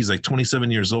seems like he's like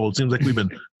 27 years old. Seems like we've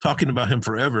been talking about him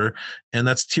forever. And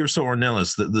that's Tirso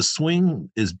Ornelas. The swing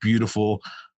is beautiful.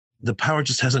 The power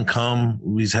just hasn't come.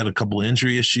 He's had a couple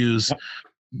injury issues.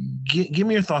 Give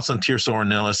me your thoughts on Tirso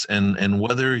Ornelas and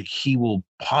whether he will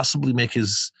possibly make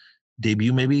his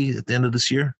debut maybe at the end of this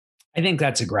year. I think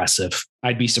that's aggressive.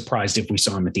 I'd be surprised if we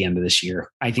saw him at the end of this year.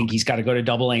 I think he's got to go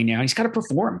to AA now. He's got to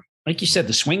perform. Like you said,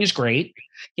 the swing is great.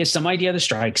 He has some idea of the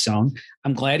strike zone.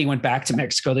 I'm glad he went back to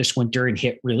Mexico this winter and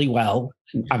hit really well.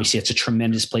 Obviously, it's a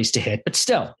tremendous place to hit, but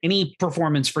still, any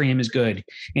performance for him is good.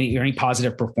 Any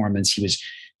positive performance.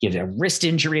 He had a wrist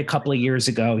injury a couple of years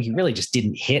ago. He really just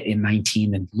didn't hit in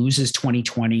 19 and loses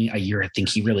 2020, a year I think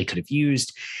he really could have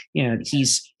used.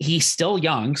 He's still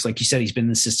young. So like you said, he's been in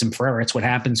the system forever. It's what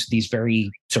happens with these very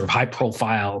sort of high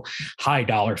profile, high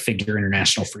dollar figure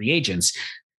international free agents.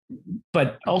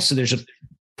 But also there's a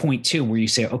point too, where you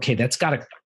say, okay,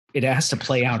 it has to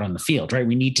play out on the field, right?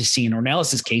 We need to see in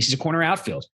Ornelas' case, he's a corner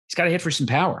outfield. He's got to hit for some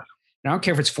power. And I don't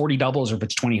care if it's 40 doubles or if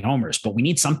it's 20 homers, but we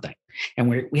need something. And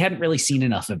we hadn't really seen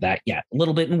enough of that yet. A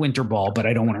little bit in winter ball, but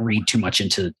I don't want to read too much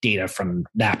into data from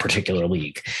that particular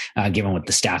league, given what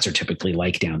the stats are typically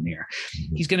like down there.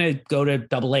 He's going to go to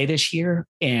AA this year.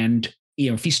 And,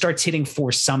 if he starts hitting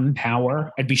for some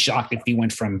power, I'd be shocked if he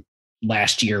went from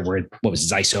last year where what was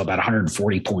his ISO about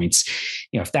 140 points.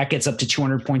 If that gets up to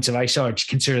 200 points of ISO, I'd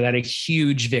consider that a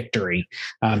huge victory,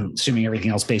 assuming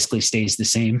everything else basically stays the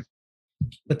same.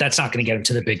 But that's not going to get him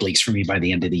to the big leagues for me by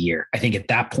the end of the year. I think at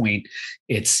that point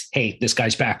it's, hey, this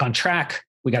guy's back on track.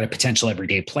 We got a potential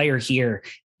everyday player here.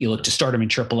 You look to start him in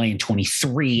AAA in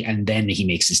 23, and then he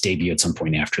makes his debut at some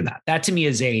point after that. That to me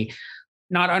is a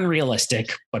not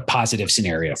unrealistic, but positive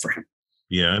scenario for him.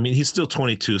 Yeah, I mean, he's still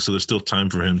 22, so there's still time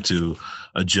for him to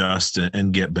adjust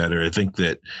and get better. I think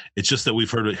that it's just that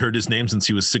we've heard his name since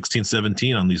he was 16,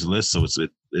 17 on these lists. So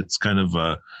it's kind of,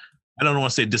 I don't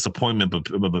want to say disappointment,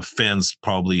 but fans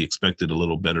probably expected a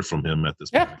little better from him at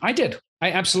this point. Yeah, I did.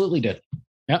 I absolutely did.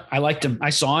 Yeah, I liked him. I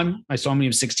saw him when he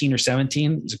was 16 or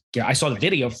 17. I saw the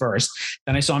video first.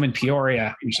 Then I saw him in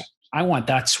Peoria. I want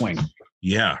that swing.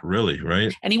 Yeah, really,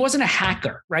 right? And he wasn't a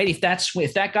hacker, right? If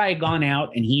that guy had gone out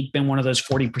and he'd been one of those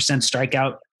 40%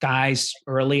 strikeout guys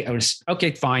early, I was okay,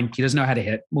 fine. He doesn't know how to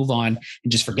hit. Move on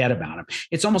and just forget about him.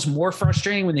 It's almost more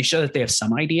frustrating when they show that they have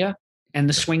some idea and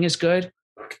the swing is good.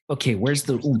 Okay, where's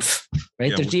the oomph?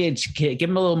 Right? Yeah, give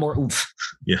him a little more oomph.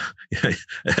 Yeah.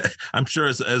 I'm sure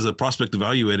as a prospect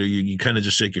evaluator, you kind of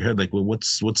just shake your head like, well,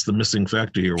 what's the missing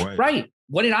factor here? Why? Right.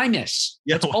 What did I miss?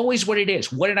 Yeah. That's always what it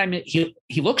is. What did I miss?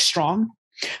 He looks strong,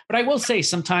 but I will say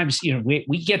sometimes,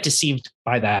 we get deceived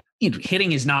by that.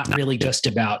 Hitting is not really just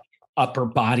about upper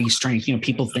body strength.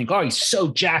 People think, oh, he's so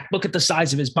jacked. Look at the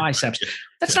size of his biceps.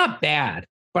 That's not bad.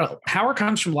 But power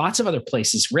comes from lots of other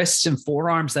places, wrists and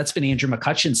forearms. That's been Andrew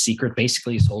McCutchen's secret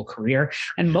basically his whole career.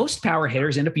 And most power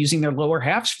hitters end up using their lower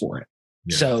halves for it.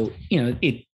 Yeah. So,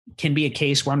 it can be a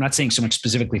case where I'm not saying so much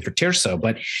specifically for Tirso,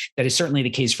 but that is certainly the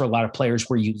case for a lot of players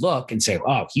where you look and say,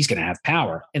 oh, he's going to have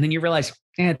power. And then you realize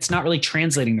it's not really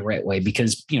translating the right way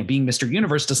because, being Mr.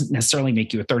 Universe doesn't necessarily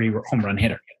make you a 30 home run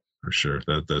hitter. For sure.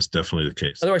 That's definitely the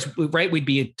case. Otherwise, right, we'd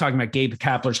be talking about Gabe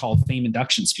Kapler's Hall of Fame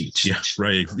induction speech. Yeah,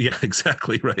 right. Yeah,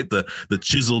 exactly. Right. The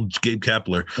chiseled Gabe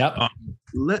Kapler. Yep.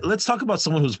 Let's talk about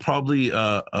someone who's probably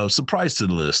a surprise to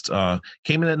the list.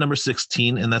 Came in at number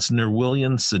 16, and that's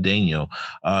Nerwillian Cedeno,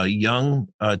 young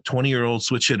 20-year-old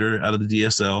switch hitter out of the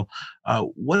DSL.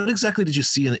 What exactly did you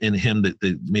see in him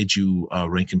that made you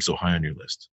rank him so high on your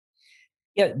list?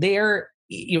 Yeah,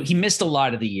 he missed a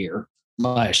lot of the year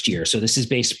last year. So this is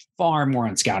based far more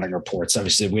on scouting reports.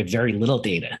 Obviously, we have very little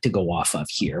data to go off of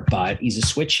here, but he's a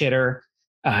switch hitter.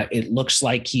 It looks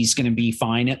like he's going to be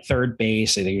fine at third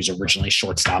base. I think he was originally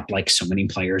shortstop, like so many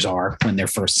players are when they're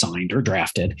first signed or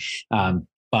drafted.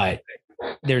 But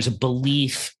there's a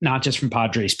belief, not just from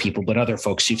Padres people, but other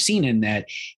folks you've seen in that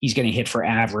he's going to hit for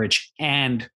average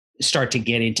and start to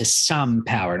get into some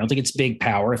power. I don't think it's big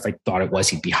power. If I thought it was,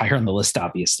 he'd be higher on the list,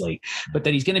 obviously, but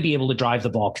that he's going to be able to drive the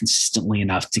ball consistently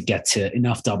enough to get to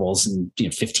enough doubles and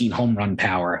 15 home run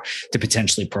power to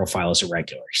potentially profile as a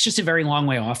regular. He's just a very long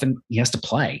way off and he has to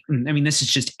play. I mean, this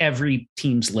is just every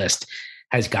team's list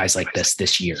has guys like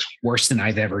this year, worse than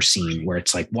I've ever seen, where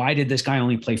it's like, why did this guy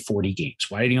only play 40 games?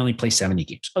 Why did he only play 70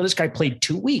 games? Oh, this guy played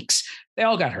 2 weeks. They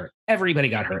all got hurt. Everybody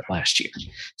got hurt last year.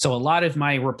 So a lot of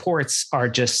my reports are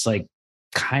just like,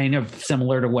 kind of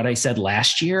similar to what I said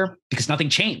last year, because nothing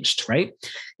changed, right?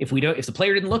 If the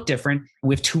player didn't look different,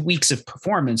 we have 2 weeks of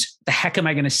performance, the heck am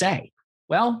I going to say?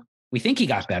 Well, we think he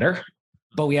got better,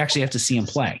 but we actually have to see him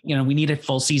play. We need a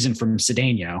full season from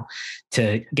Cedeno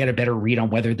to get a better read on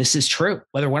whether this is true,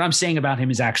 whether what I'm saying about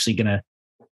him is actually going to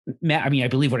matter. I mean, I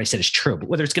believe what I said is true, but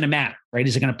whether it's going to matter, right?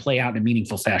 Is it going to play out in a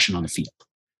meaningful fashion on the field?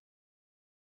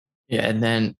 Yeah. And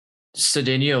then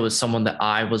Cedeno was someone that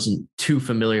I wasn't too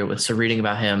familiar with. So reading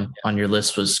about him on your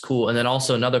list was cool. And then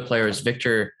also another player is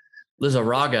Victor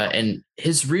Lizarraga. And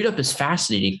his read up is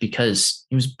fascinating because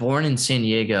he was born in San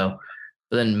Diego,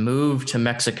 but then moved to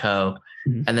Mexico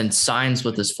and then signs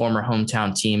with his former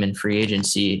hometown team in free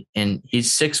agency. And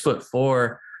he's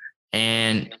 6'4",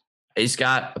 and he's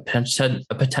got a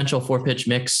potential 4-pitch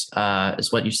mix,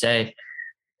 is what you say.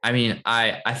 I mean,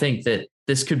 I think that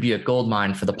this could be a gold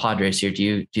mine for the Padres here. Do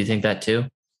you think that too?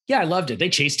 Yeah, I loved it. They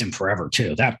chased him forever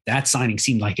too. That signing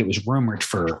seemed like it was rumored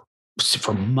for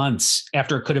months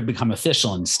after it could have become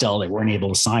official, and still they weren't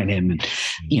able to sign him. And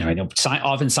I know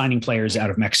often signing players out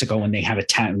of Mexico when they have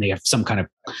they have some kind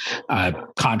of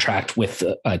contract with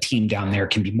a team down there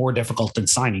can be more difficult than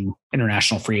signing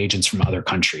international free agents from other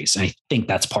countries. And I think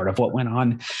that's part of what went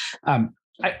on.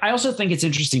 I also think it's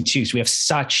interesting too. So we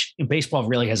have baseball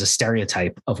really has a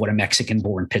stereotype of what a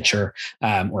Mexican-born pitcher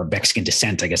or a Mexican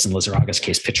descent, I guess in Lizarraga's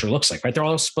case, pitcher looks like, right? They're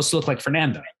all supposed to look like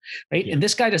Fernando, right? Yeah. And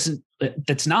this guy doesn't.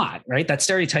 That's not right. That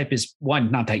stereotype is,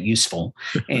 one, not that useful,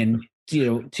 and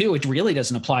two, it really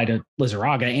doesn't apply to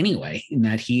Lizarraga anyway, in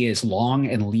that he is long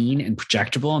and lean and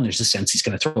projectable, and there's a sense he's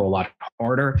going to throw a lot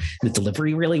harder. The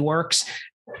delivery really works.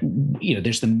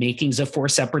 There's the makings of 4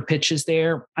 separate pitches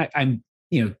there.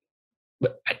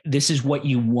 This is what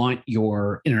you want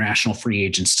your international free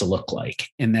agents to look like.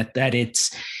 And that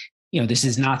it's, this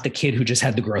is not the kid who just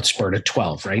had the growth spurt at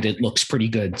 12, right? It looks pretty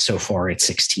good so far at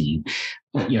 16.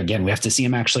 Again, we have to see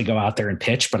him actually go out there and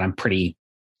pitch, but I'm pretty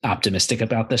optimistic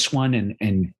about this one.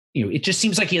 And it just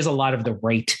seems like he has a lot of the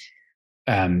right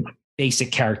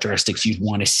basic characteristics you'd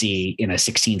want to see in a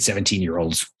 16,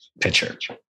 17-year-old pitcher.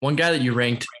 One guy that you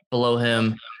ranked below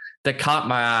him that caught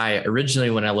my eye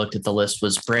originally when I looked at the list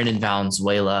was Brandon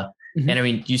Valenzuela. Mm-hmm. And I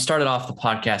mean, you started off the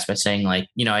podcast by saying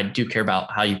I do care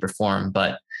about how you perform,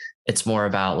 but it's more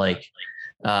about I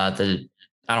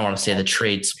don't want to say the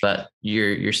traits, but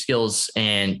your skills.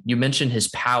 And you mentioned his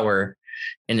power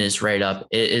in his write-up.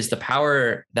 Is the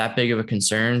power that big of a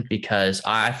concern? Because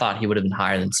I thought he would have been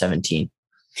higher than 17.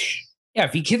 Yeah,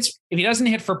 if he doesn't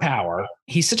hit for power,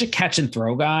 he's such a catch and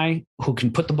throw guy who can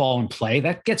put the ball in play.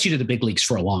 That gets you to the big leagues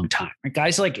for a long time. Right?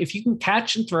 Guys, if you can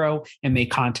catch and throw and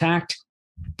make contact,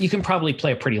 you can probably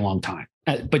play a pretty long time.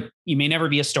 But you may never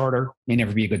be a starter, may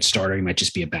never be a good starter. You might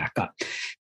just be a backup.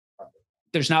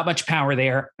 There's not much power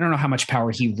there. I don't know how much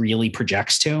power he really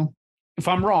projects to. If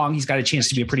I'm wrong, he's got a chance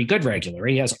to be a pretty good regular.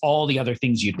 He has all the other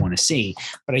things you'd want to see,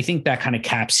 but I think that kind of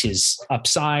caps his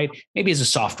upside, maybe as a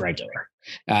soft regular,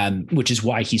 which is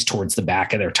why he's towards the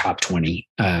back of their top 20.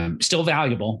 Still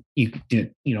valuable. You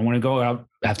don't want to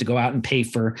have to go out and pay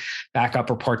for backup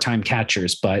or part-time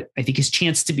catchers, but I think his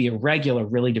chance to be a regular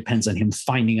really depends on him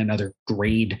finding another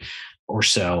grade or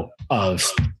so of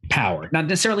power. Not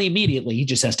necessarily immediately. He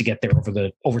just has to get there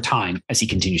over time as he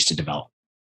continues to develop.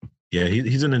 Yeah,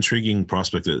 he's an intriguing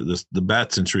prospect. The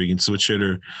bat's intriguing. Switch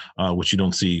hitter, which you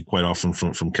don't see quite often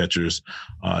from catchers.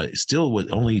 Still,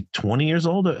 only 20 years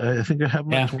old? I think I have.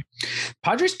 Yeah.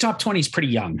 Padres top 20 is pretty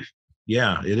young.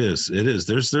 Yeah, it is. It is.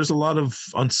 There's a lot of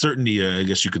uncertainty, I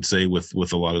guess you could say, with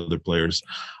a lot of their players.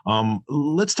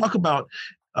 Let's talk about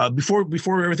before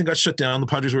everything got shut down. The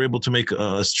Padres were able to make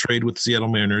a trade with the Seattle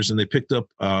Mariners, and they picked up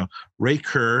Ray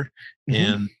Kerr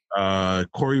and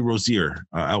Corey Rosier,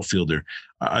 outfielder.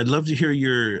 I'd love to hear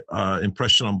your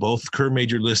impression on both. Kerr made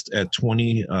your list at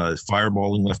 20,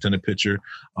 fireballing left-handed pitcher.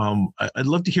 I'd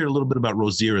love to hear a little bit about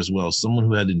Rosier as well, someone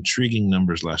who had intriguing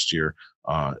numbers last year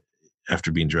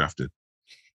after being drafted.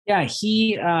 Yeah,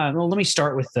 well, let me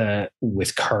start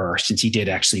with Kerr, since he did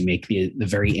actually make the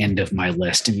very end of my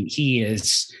list. I mean,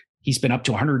 he's been up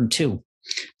to 102.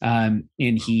 And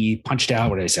he punched out,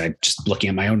 what I said, just looking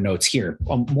at my own notes here,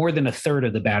 more than a third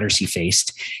of the batters he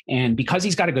faced. And because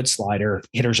he's got a good slider,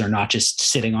 hitters are not just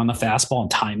sitting on the fastball and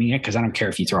timing it, because I don't care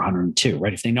if you throw 102,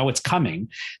 right? If they know it's coming,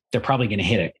 they're probably going to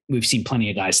hit it. We've seen plenty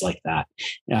of guys like that.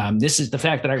 This is the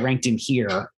fact that I ranked him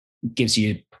here gives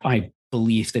you my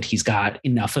belief that he's got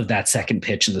enough of that second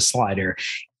pitch in the slider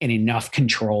and enough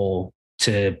control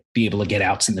to be able to get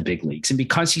outs in the big leagues. And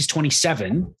because he's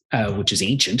 27, which is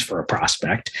ancient for a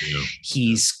prospect,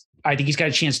 I think he's got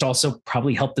a chance to also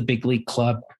probably help the big league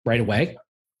club right away.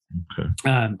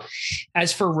 Okay.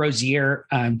 As for Rozier,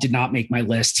 did not make my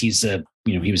list. He was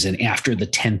in after the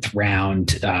 10th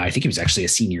round. I think he was actually a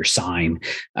senior sign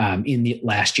in the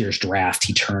last year's draft.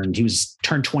 He turned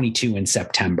 22 in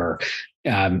September.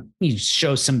 He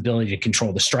shows some ability to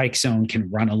control the strike zone, can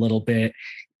run a little bit.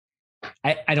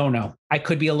 I don't know. I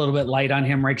could be a little bit light on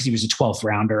him, right? Because he was a 12th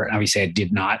rounder. And obviously I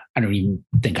don't even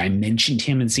think I mentioned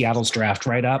him in Seattle's draft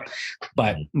write-up.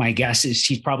 But my guess is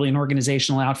he's probably an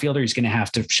organizational outfielder. He's going to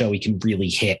have to show he can really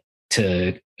hit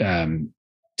to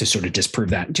sort of disprove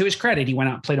that. And to his credit, he went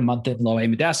out and played a month at Loe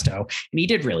Modesto, and he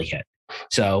did really hit.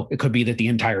 So it could be that the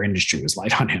entire industry was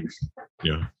light on him.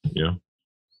 Yeah. Yeah.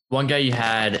 One guy you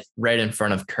had right in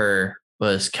front of Kerr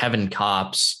was Kevin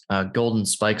Kopps, Golden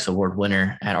Spikes Award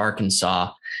winner at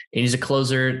Arkansas. And he's a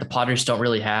closer. The Padres don't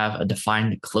really have a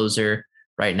defined closer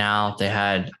right now. They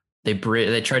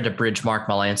tried to bridge Mark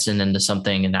Melancon into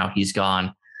something, and now he's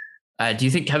gone. Do you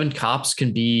think Kevin Kopps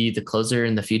can be the closer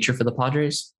in the future for the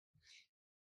Padres?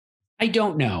 I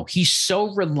don't know. He's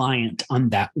so reliant on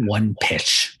that one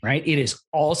pitch, right? It is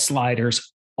all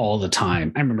sliders all the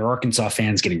time. I remember Arkansas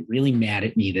fans getting really mad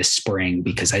at me this spring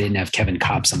because I didn't have Kevin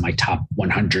Kopps on my top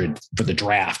 100 for the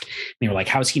draft. And they were like,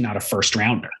 how is he not a first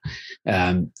rounder?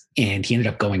 And he ended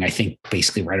up going, I think,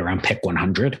 basically right around pick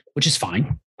 100, which is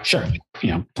fine. Sure.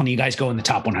 Plenty of guys go in the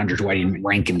top 100 who I didn't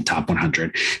rank in the top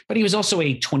 100, but he was also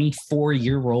a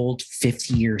 24-year-old,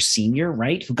 fifth-year senior,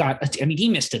 right? He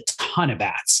missed a ton of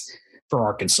bats for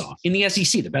Arkansas in the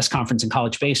SEC, the best conference in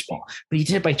college baseball, but he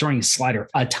did it by throwing a slider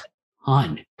a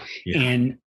ton. Yeah.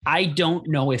 And I don't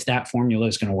know if that formula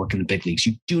is going to work in the big leagues.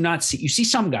 You see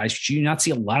some guys, but you do not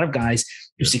see a lot of guys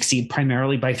who succeed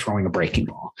primarily by throwing a breaking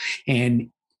ball.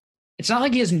 And it's not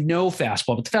like he has no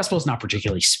fastball, but the fastball is not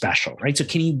particularly special, right? So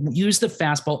can he use the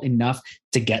fastball enough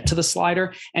to get to the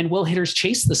slider? And will hitters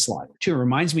chase the slider too? It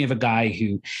reminds me of a guy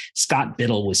who, Scott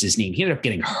Biddle was his name. He ended up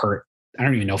getting hurt. I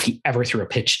don't even know if he ever threw a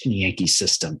pitch in the Yankees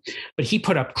system, but he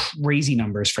put up crazy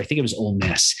numbers for, I think it was Ole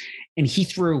Miss. And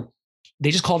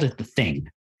they just called it the thing,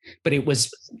 but it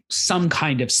was some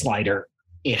kind of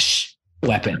slider-ish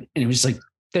weapon. And it was like,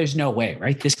 there's no way,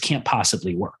 right? This can't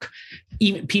possibly work.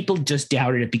 Even people just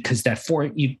doubted it because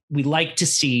we like to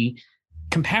see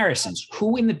comparisons.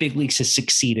 Who in the big leagues has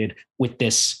succeeded with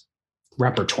this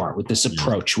repertoire, with this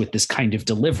approach, with this kind of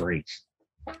delivery?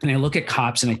 And I look at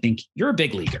Kopps and I think, you're a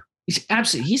big leaguer.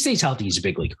 He stays healthy. He's a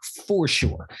big leaguer for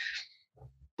sure.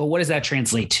 But what does that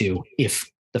translate to if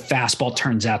the fastball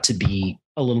turns out to be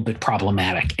a little bit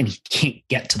problematic and he can't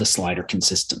get to the slider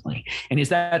consistently? And is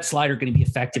that slider going to be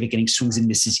effective at getting swings and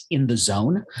misses in the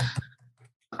zone?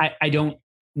 I don't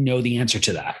know the answer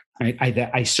to that.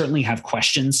 I certainly have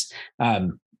questions.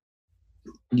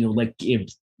 Like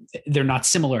if they're not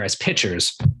similar as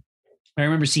pitchers. I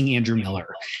remember seeing Andrew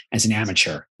Miller as an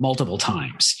amateur multiple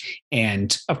times.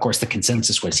 And of course, the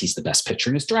consensus was he's the best pitcher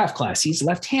in his draft class. He's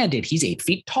left-handed. He's 8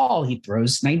 feet tall. He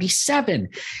throws 97.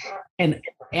 And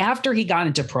after he got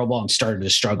into pro ball and started to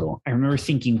struggle, I remember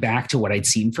thinking back to what I'd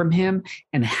seen from him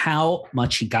and how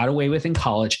much he got away with in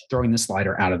college, throwing the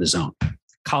slider out of the zone.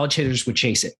 College hitters would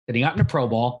chase it. Then he got into pro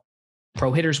ball.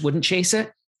 Pro hitters wouldn't chase it,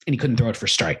 and he couldn't throw it for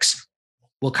strikes.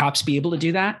 Will Kopps be able to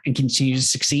do that and continue to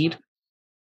succeed?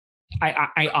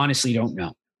 I honestly don't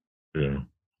know. Yeah.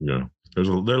 There are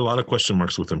a lot of question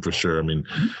marks with him for sure. I mean,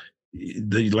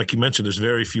 like you mentioned, there's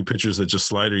very few pitchers that just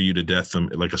slider you to death,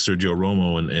 like a Sergio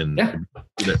Romo, and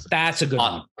that's a good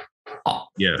one.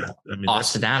 Yeah, I mean,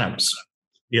 Austin Adams.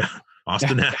 Yeah,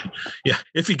 Austin Adams. Yeah,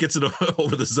 if he gets it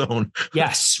over the zone.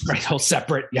 Yes, right. Whole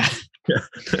separate. Yeah.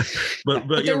 But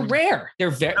they're rare.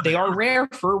 They are rare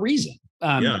for a reason.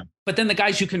 But then the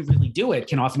guys who can really do it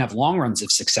can often have long runs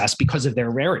of success because of their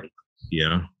rarity.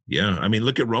 Yeah. I mean,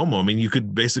 look at Romo. I mean, you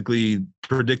could basically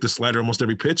predict the slider almost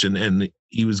every pitch, and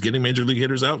he was getting major league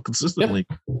hitters out consistently.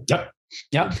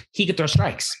 Yep. He could throw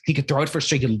strikes. He could throw it for a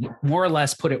strike and more or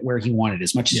less put it where he wanted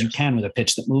as much as you can with a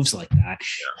pitch that moves like that.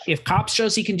 Yeah. If Kopps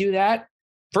shows he can do that,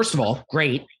 first of all,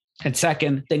 great. And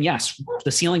second, then yes,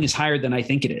 the ceiling is higher than I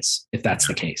think it is, if that's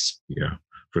the case. Yeah.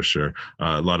 For sure.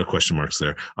 A lot of question marks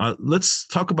there. Let's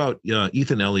talk about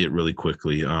Ethan Elliott really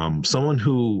quickly. Someone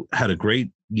who had a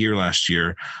great year last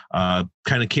year, kind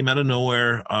of came out of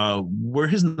nowhere. Were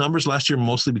his numbers last year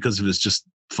mostly because of his just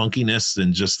funkiness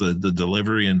and just the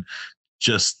delivery and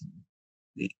just,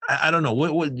 I don't know,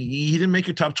 what he didn't make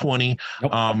your top 20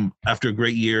 after a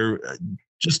great year.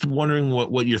 Just wondering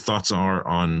what your thoughts are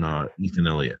on Ethan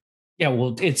Elliott. Yeah,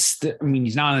 well, he's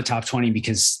not in the top 20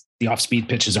 because the off-speed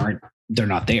pitches they're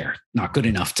not there, not good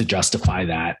enough to justify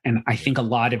that. And I think a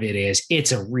lot of it is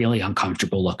it's a really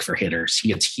uncomfortable look for hitters. He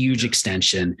gets huge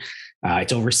extension.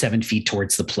 It's over 7 feet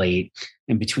towards the plate.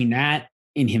 And between that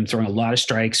in him throwing a lot of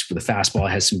strikes for the fastball.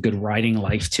 It has some good riding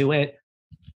life to it.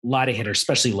 A lot of hitters,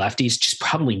 especially lefties, just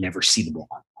probably never see the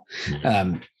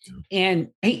ball. And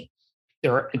hey,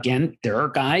 there are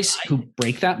guys who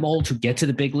break that mold, who get to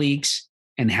the big leagues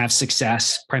and have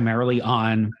success primarily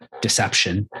on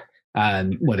deception,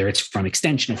 whether it's from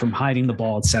extension or from hiding the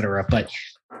ball, et cetera. But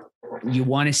you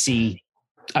want to see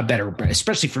a better,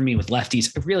 especially for me with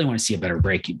lefties, I really want to see a better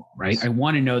breaking ball, right? I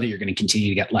want to know that you're going to continue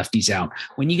to get lefties out.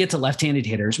 When you get to left-handed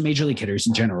hitters, major league hitters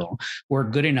in general, who are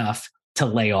good enough to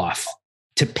lay off,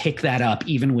 to pick that up,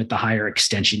 even with the higher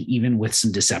extension, even with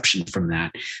some deception from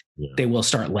that, they will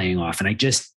start laying off. And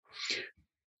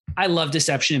I love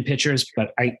deception in pitchers,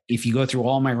 but if you go through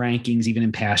all my rankings, even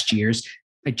in past years,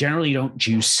 I generally don't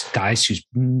juice guys whose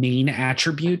main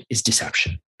attribute is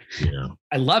deception. Yeah.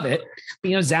 I love it.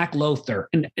 But, Zach Lothar,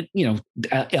 and,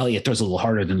 Elliott throws a little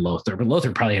harder than Lothar, but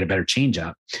Lothar probably had a better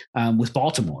changeup with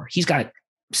Baltimore. He's got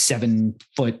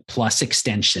 7-foot plus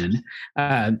extension,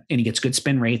 and he gets good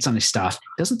spin rates on his stuff.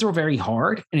 Doesn't throw very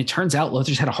hard. And it turns out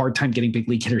Lothar's had a hard time getting big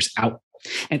league hitters out,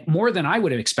 and more than I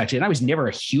would have expected. And I was never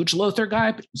a huge Lothar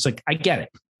guy, but it's like, I get it.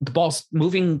 The ball's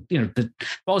moving, the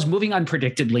ball's moving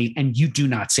unpredictably, and you do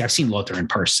not see. I've seen Lothar in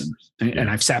person, and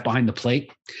I've sat behind the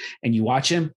plate, and you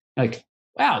watch him like,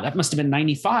 wow, that must have been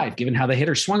 95, given how the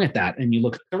hitter swung at that. And you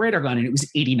look at the radar gun, and it was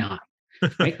 89.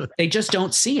 Right? They just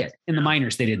don't see it. In the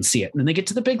minors, they didn't see it. And then they get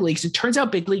to the big leagues. It turns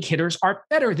out big league hitters are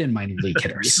better than minor league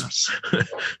hitters.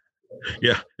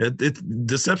 Yeah.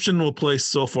 Deception will play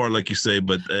so far, like you say,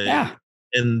 but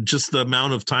and just the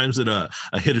amount of times that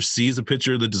a hitter sees a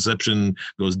pitcher, the deception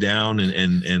goes down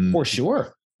and for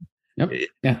sure. Yep.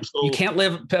 Yeah. So,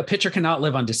 a pitcher cannot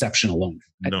live on deception alone.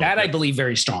 That I believe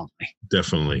very strongly.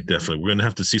 Definitely. We're going to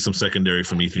have to see some secondary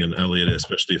from Ethan Elliott,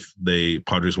 especially if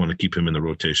Padres want to keep him in the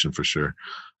rotation for sure.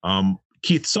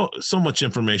 Keith, so much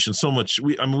information, so much.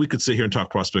 We could sit here and talk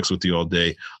prospects with you all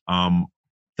day.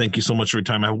 Thank you so much for your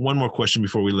time. I have one more question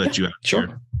before we let you out.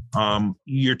 Sure.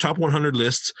 Your top 100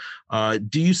 list.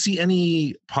 Do you see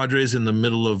any Padres in the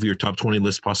middle of your top 20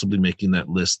 list possibly making that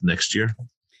list next year?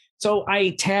 So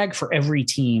I tag for every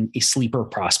team a sleeper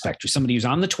prospect, or somebody who's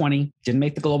on the 20, didn't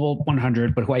make the global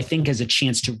 100, but who I think has a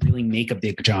chance to really make a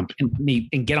big jump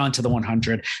and get onto the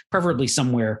 100, preferably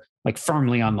somewhere like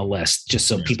firmly on the list, just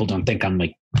so people don't think I'm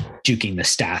like juking the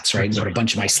stats, right? And put a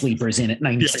bunch of my sleepers in at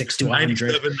 96 to 100.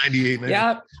 97, 98, 90.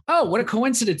 Yeah. Oh, what a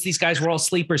coincidence. These guys were all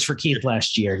sleepers for Keith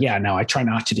last year. Yeah, no, I try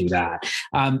not to do that.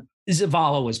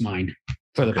 Zavala was mine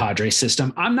for the Padres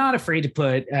system. I'm not afraid to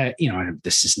put,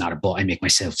 this is not a bull. I make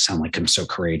myself sound like I'm so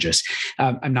courageous.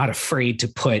 I'm not afraid to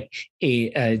put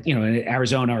an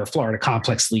Arizona or Florida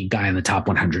complex league guy in the top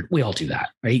 100. We all do that,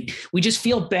 right? We just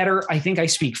feel better. I think I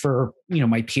speak for,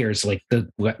 my peers, like the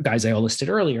guys I all listed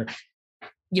earlier.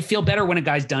 You feel better when a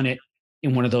guy's done it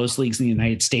in one of those leagues in the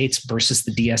United States versus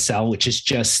the DSL, which is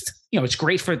just, it's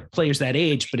great for players that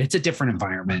age, but it's a different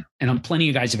environment. And plenty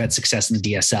of guys have had success in the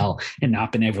DSL and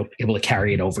not been able to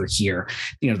carry it over here.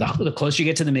 The closer you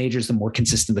get to the majors, the more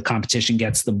consistent the competition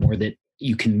gets, the more that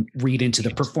you can read into the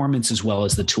performance as well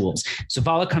as the tools.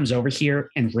 Zavala comes over here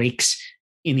and rakes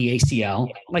in the ACL,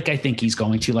 like I think he's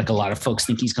going to, like a lot of folks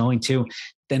think he's going to,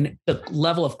 then the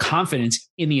level of confidence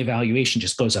in the evaluation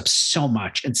just goes up so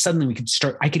much. And suddenly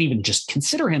I could even just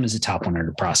consider him as a top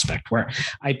 100 prospect, where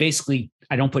I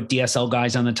don't put DSL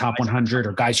guys on the top 100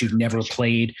 or guys who've never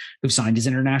played, who've signed as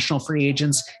international free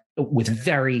agents, with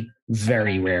very,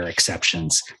 very rare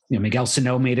exceptions. Miguel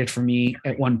Sano made it for me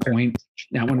at one point.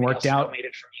 That one worked out.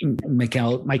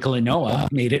 Michael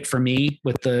Inoa made it for me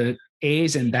with the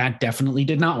A's, and that definitely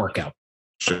did not work out.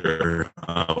 Sure.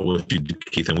 What you do,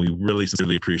 Keith, and we really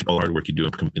sincerely appreciate all the hard work you do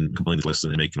in completing this list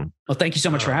and making them. Well, thank you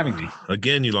so much for having me.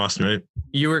 Again, you lost me, right?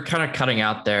 You were kind of cutting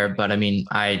out there, but I mean,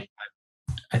 I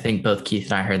think both Keith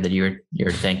and I heard that you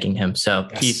were thanking him. So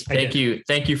yes, Keith,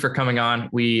 thank you for coming on.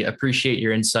 We appreciate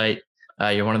your insight.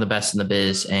 You're one of the best in the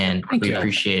biz, and we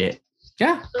appreciate it.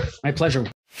 Yeah, my pleasure.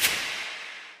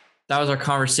 That was our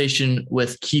conversation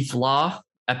with Keith Law,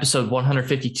 episode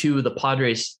 152 of the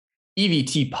Padres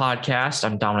EVT podcast.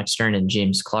 I'm Dominic Stern and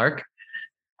James Clark.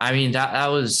 I mean, that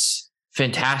was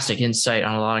fantastic insight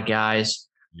on a lot of guys.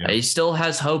 Yeah. He still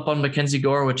has hope on Mackenzie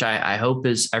Gore, which I hope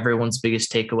is everyone's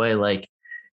biggest takeaway. Like,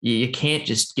 you can't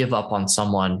just give up on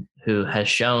someone who has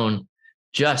shown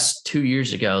just 2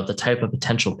 years ago the type of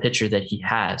potential pitcher that he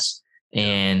has.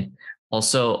 And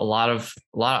also a lot of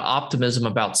optimism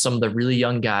about some of the really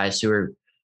young guys who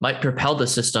might propel the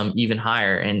system even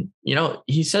higher. And,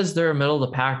 he says they're a middle of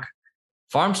the pack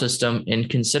farm system, and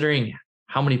considering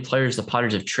how many players the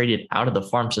Padres have traded out of the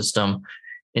farm system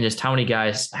and just how many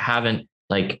guys haven't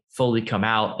fully come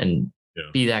out and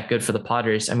be that good for the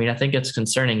Padres. I mean, I think it's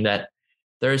concerning that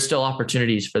there is still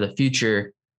opportunities for the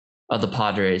future of the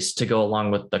Padres to go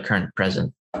along with the current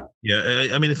present. Yeah,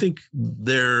 I mean, I think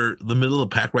they're the middle of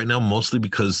the pack right now, mostly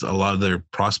because a lot of their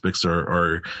prospects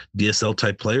are DSL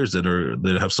type players that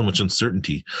have so much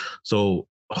uncertainty. So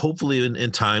hopefully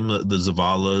in time, the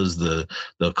Zavalas,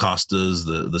 the Costas,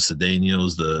 the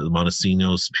Cedenios, the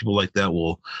Montesinos, people like that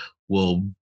will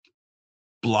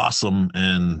blossom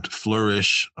and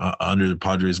flourish under the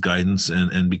Padres' guidance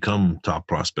and become top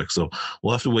prospects. So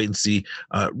we'll have to wait and see.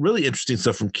 Really interesting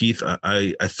stuff from Keith.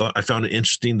 I found it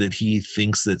interesting that he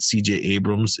thinks that CJ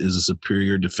Abrams is a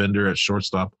superior defender at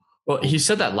shortstop. Well, he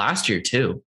said that last year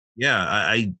too.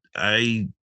 Yeah,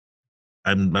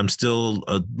 I'm still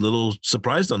a little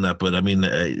surprised on that, but I mean,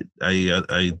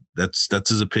 I that's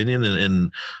his opinion,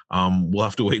 and we'll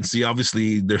have to wait and see.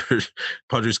 Obviously,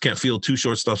 Padres can't field two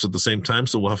shortstops at the same time,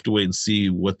 so we'll have to wait and see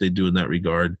what they do in that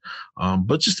regard.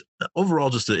 But just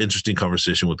overall, just an interesting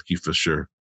conversation with Keith for sure.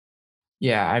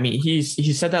 Yeah, I mean, he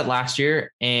said that last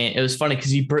year, and it was funny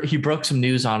because he broke some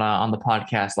news on the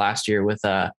podcast last year with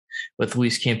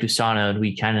Luis Campusano, and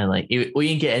we kind of we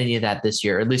didn't get any of that this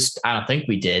year. At least I don't think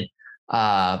we did.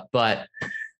 But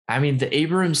I mean, the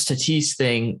Abrams Tatis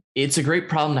thing, it's a great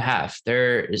problem to have.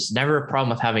 There is never a problem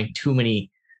with having too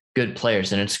many good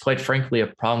players. And it's quite frankly a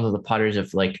problem that the Padres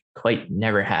have quite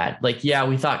never had. Yeah,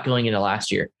 we thought going into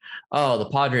last year, the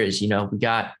Padres, we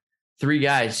got three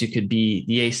guys who could be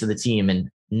the ace of the team, and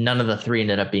none of the three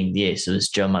ended up being the ace. It was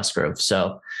Joe Musgrove.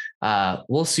 So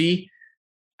we'll see.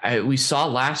 We saw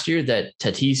last year that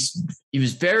Tatis, he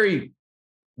was very,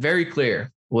 very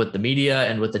clear with the media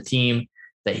and with the team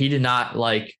that he did not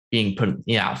like being put in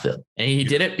the outfield. And he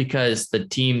did it because the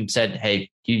team said, hey,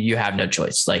 you have no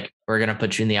choice. We're going to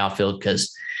put you in the outfield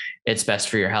because it's best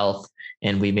for your health.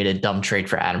 And we made a dumb trade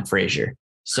for Adam Frazier.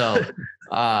 So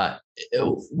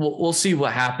we'll see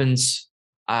what happens.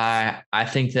 I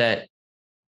think that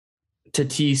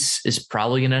Tatis is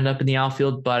probably going to end up in the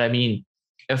outfield, but I mean,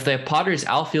 if the Padres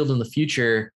outfield in the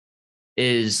future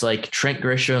is Trent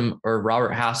Grisham or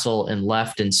Robert Hassel in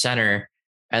left and center,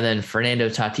 and then Fernando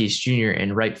Tatis Jr.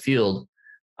 in right field,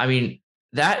 I mean,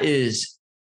 that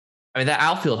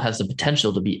outfield has the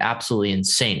potential to be absolutely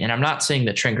insane. And I'm not saying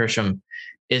that Trent Grisham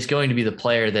is going to be the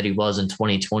player that he was in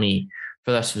 2020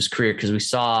 for the rest of his career, because we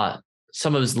saw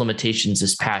some of his limitations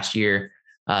this past year,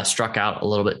 struck out a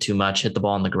little bit too much, hit the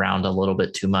ball on the ground a little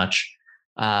bit too much.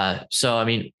 So, I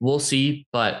mean, we'll see,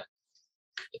 but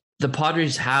the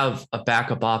Padres have a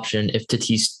backup option if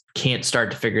Tatis can't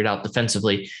start to figure it out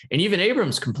defensively. And even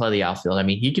Abrams can play the outfield. I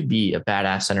mean, he could be a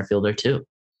badass center fielder too.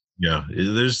 Yeah,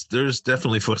 there's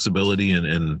definitely flexibility,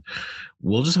 and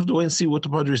we'll just have to wait and see what the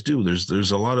Padres do.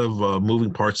 There's a lot of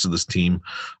moving parts to this team.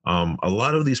 A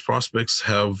lot of these prospects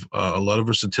have a lot of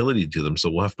versatility to them, so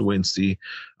we'll have to wait and see.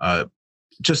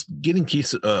 Just getting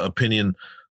Keith's opinion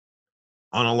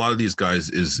on a lot of these guys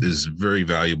is very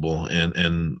valuable,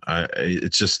 and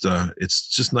it's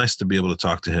just nice to be able to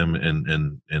talk to him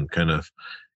and kind of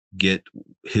get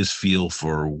his feel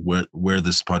for where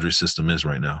this Padres system is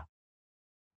right now.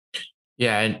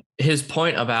 Yeah, and his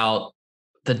point about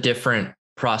the different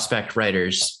prospect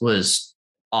writers was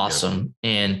awesome,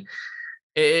 and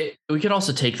we can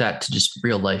also take that to just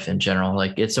real life in general.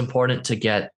 It's important to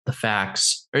get the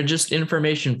facts or just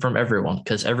information from everyone,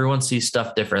 because everyone sees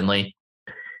stuff differently.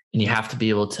 And you have to be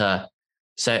able to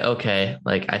say, okay,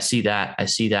 I see that, I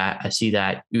see that, I see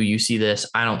that. You see this,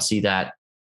 I don't see that,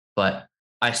 but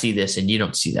I see this and you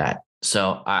don't see that.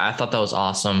 So I thought that was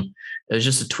awesome. It was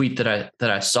just a tweet that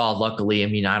I saw. Luckily, I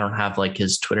mean, I don't have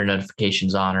his Twitter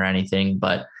notifications on or anything,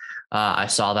 but I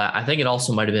saw that. I think it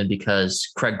also might've been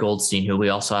because Craig Goldstein, who we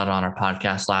also had on our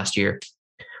podcast last year,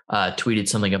 tweeted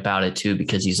something about it too,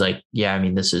 because he's yeah, I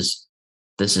mean, this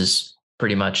is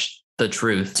pretty much the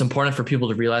truth. It's important for people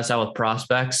to realize that with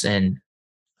prospects. And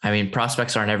I mean,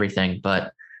 prospects aren't everything,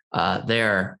 but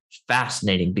they're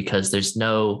fascinating because there's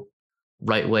no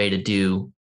right way to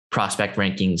do prospect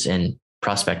rankings and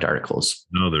prospect articles.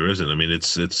 No, there isn't. I mean,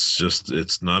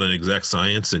 it's not an exact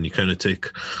science, and you kind of take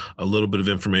a little bit of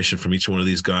information from each one of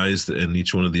these guys and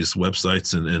each one of these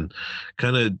websites and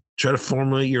kind of try to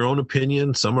formulate your own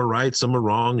opinion. Some are right, some are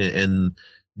wrong, and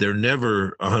they're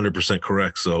never 100%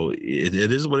 correct. So it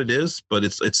is what it is, but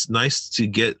it's nice to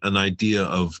get an idea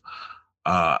of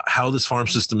how this farm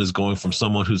system is going from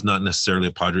someone who's not necessarily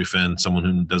a Padre fan, someone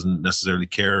who doesn't necessarily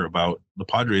care about the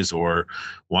Padres or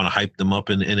want to hype them up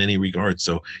in any regard.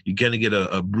 So you're going to get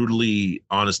a brutally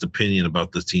honest opinion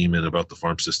about the team and about the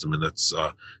farm system. And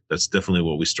that's definitely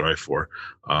what we strive for.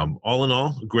 All in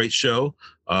all, great show.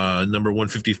 Number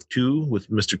 152 with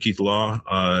Mr. Keith Law.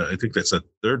 I think that's the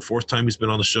third, fourth time he's been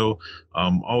on the show.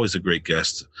 Always a great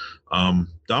guest.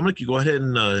 Dominic, you go ahead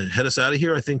and head us out of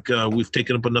here. I think we've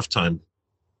taken up enough time.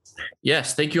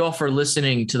 Yes. Thank you all for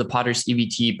listening to the Padres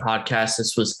EVT podcast.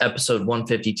 This was episode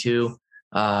 152.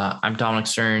 I'm Dominic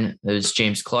Stern. There's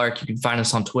James Clark. You can find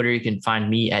us on Twitter. You can find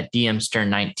me at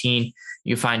DMStern19.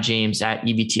 You can find James at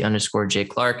EVT_J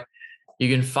Clark. You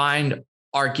can find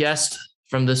our guest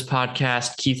from this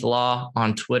podcast, Keith Law,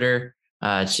 on Twitter.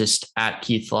 It's just at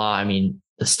Keith Law. I mean,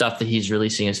 the stuff that he's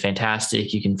releasing is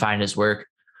fantastic. You can find his work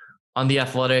on The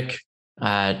Athletic.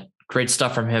 Great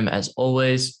stuff from him as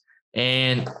always.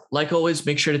 And like always,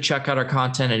 make sure to check out our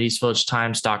content at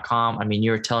eastvillagetimes.com. I mean,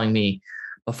 you were telling me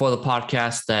before the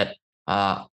podcast that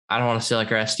I don't want to say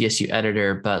like our SDSU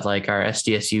editor, but like our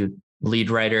SDSU lead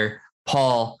writer,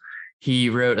 Paul, he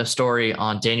wrote a story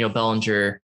on Daniel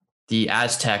Bellinger, the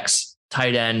Aztecs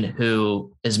tight end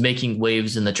who is making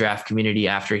waves in the draft community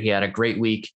after he had a great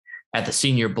week at the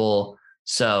Senior Bowl.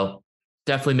 So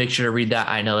definitely make sure to read that.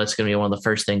 I know that's going to be one of the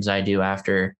first things I do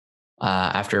after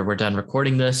we're done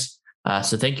recording this.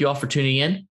 So thank you all for tuning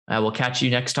in. We'll catch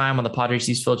you next time on the Padres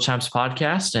East Village Times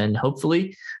podcast, and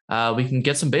hopefully we can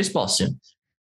get some baseball soon.